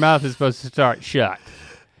 and your mouth is supposed to start shut.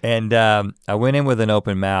 And I went in with an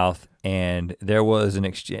open mouth, and there was an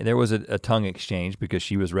exchange. There was a tongue exchange because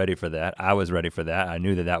she was ready for that. I was ready for that. I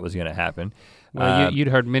knew that was going to happen. Well, you'd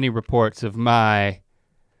heard many reports of my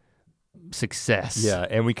success. Yeah,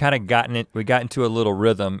 and we kind of we got into a little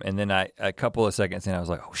rhythm, and then a couple of seconds in, I was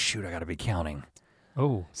like, oh shoot, I got to be counting.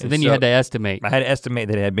 Oh, so then you had to estimate. I had to estimate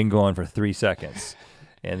that it had been going for 3 seconds.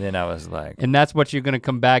 And then I was like. And that's what you're gonna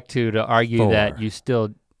come back to argue 4, that you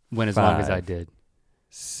still went as 5, long as I did.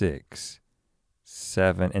 6,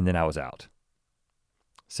 7, and then I was out.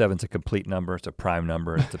 7's a complete number, it's a prime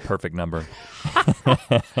number, it's a perfect number.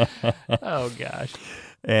 Oh gosh.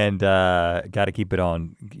 And gotta keep it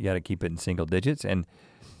in single digits. And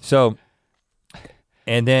so,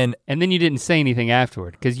 and then you didn't say anything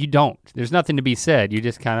afterward, because you don't. There's nothing to be said. You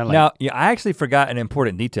just kind of like. Now, yeah, I actually forgot an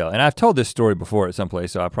important detail, and I've told this story before at some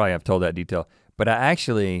place, so I probably have told that detail, but I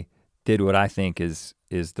actually did what I think is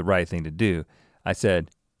the right thing to do. I said,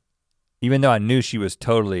 even though I knew she was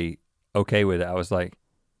totally okay with it, I was like,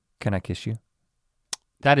 can I kiss you?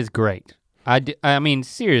 That is great. I mean,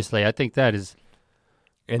 seriously, I think that is.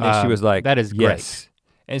 And then she was like, that is great. Yes.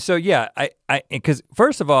 And so, yeah, because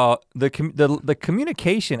first of all, the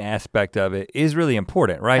communication aspect of it is really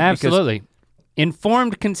important, right? Absolutely. Because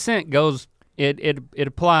informed consent goes, it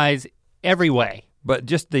applies every way. But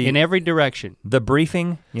just in every direction. The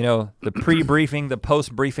briefing, the pre-briefing, the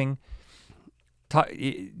post-briefing,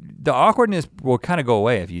 the awkwardness will kind of go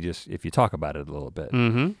away if you talk about it a little bit.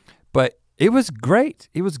 Mm-hmm. But it was great.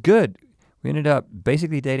 It was good. We ended up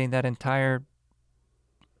basically dating that entire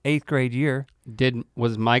 8th grade year.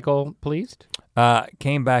 Was Michael pleased?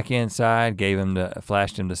 Came back inside,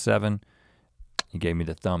 flashed him to 7. He gave me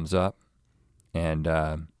the thumbs up, and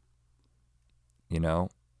and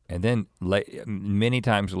then many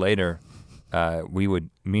times later,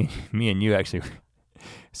 me and you actually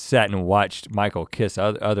sat and watched Michael kiss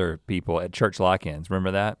other people at church lock-ins.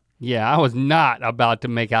 Remember that? Yeah, I was not about to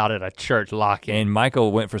make out at a church lock-in. And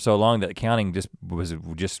Michael went for so long that counting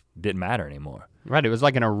just didn't matter anymore. Right, it was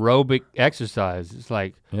like an aerobic exercise. It's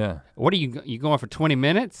like, yeah. What are you going for 20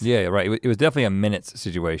 minutes? Yeah, right. It was definitely a minutes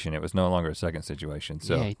situation. It was no longer a second situation.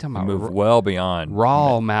 So yeah, you're talking about moved well beyond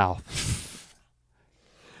raw mouth.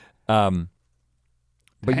 But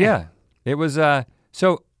yeah, it was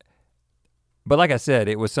so. But like I said,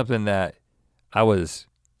 it was something that I was.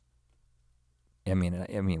 I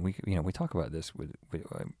mean, we talk about this with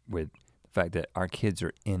the fact that our kids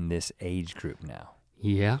are in this age group now.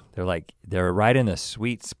 Yeah. They're right in the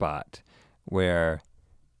sweet spot where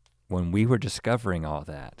when we were discovering all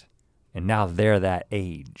that, and now they're that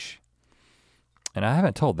age. And I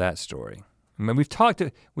haven't told that story. I mean, we've talked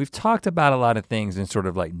about a lot of things in sort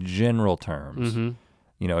of like general terms. Mm-hmm.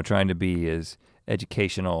 trying to be as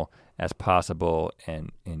educational as possible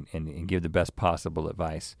and give the best possible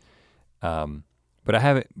advice. But I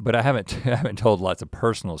haven't told lots of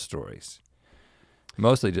personal stories,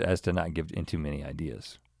 mostly as to not give in too many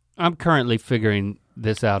ideas. I'm currently figuring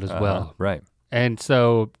this out as well. Right. And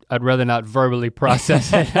so I'd rather not verbally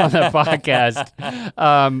process it on the podcast.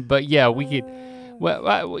 But yeah, we could,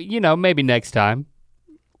 well, maybe next time.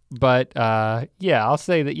 But yeah, I'll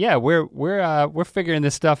say that. Yeah, we're figuring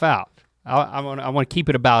this stuff out. I want to keep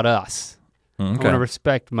it about us. Okay. I want to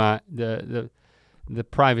respect the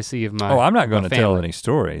privacy of my. Oh, I'm not going to family. tell any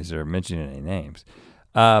stories or mention any names.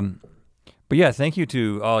 But yeah, thank you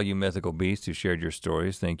to all you mythical beasts who shared your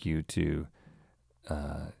stories. Thank you to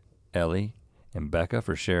Ellie and Becca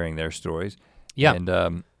for sharing their stories. Yeah.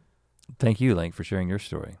 And thank you, Link, for sharing your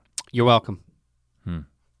story. You're welcome.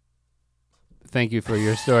 Thank you for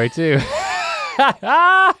your story too.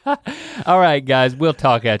 All right, guys, we'll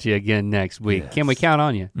talk at you again next week. Yes. Can we count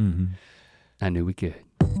on you? Mm-hmm. I knew we could.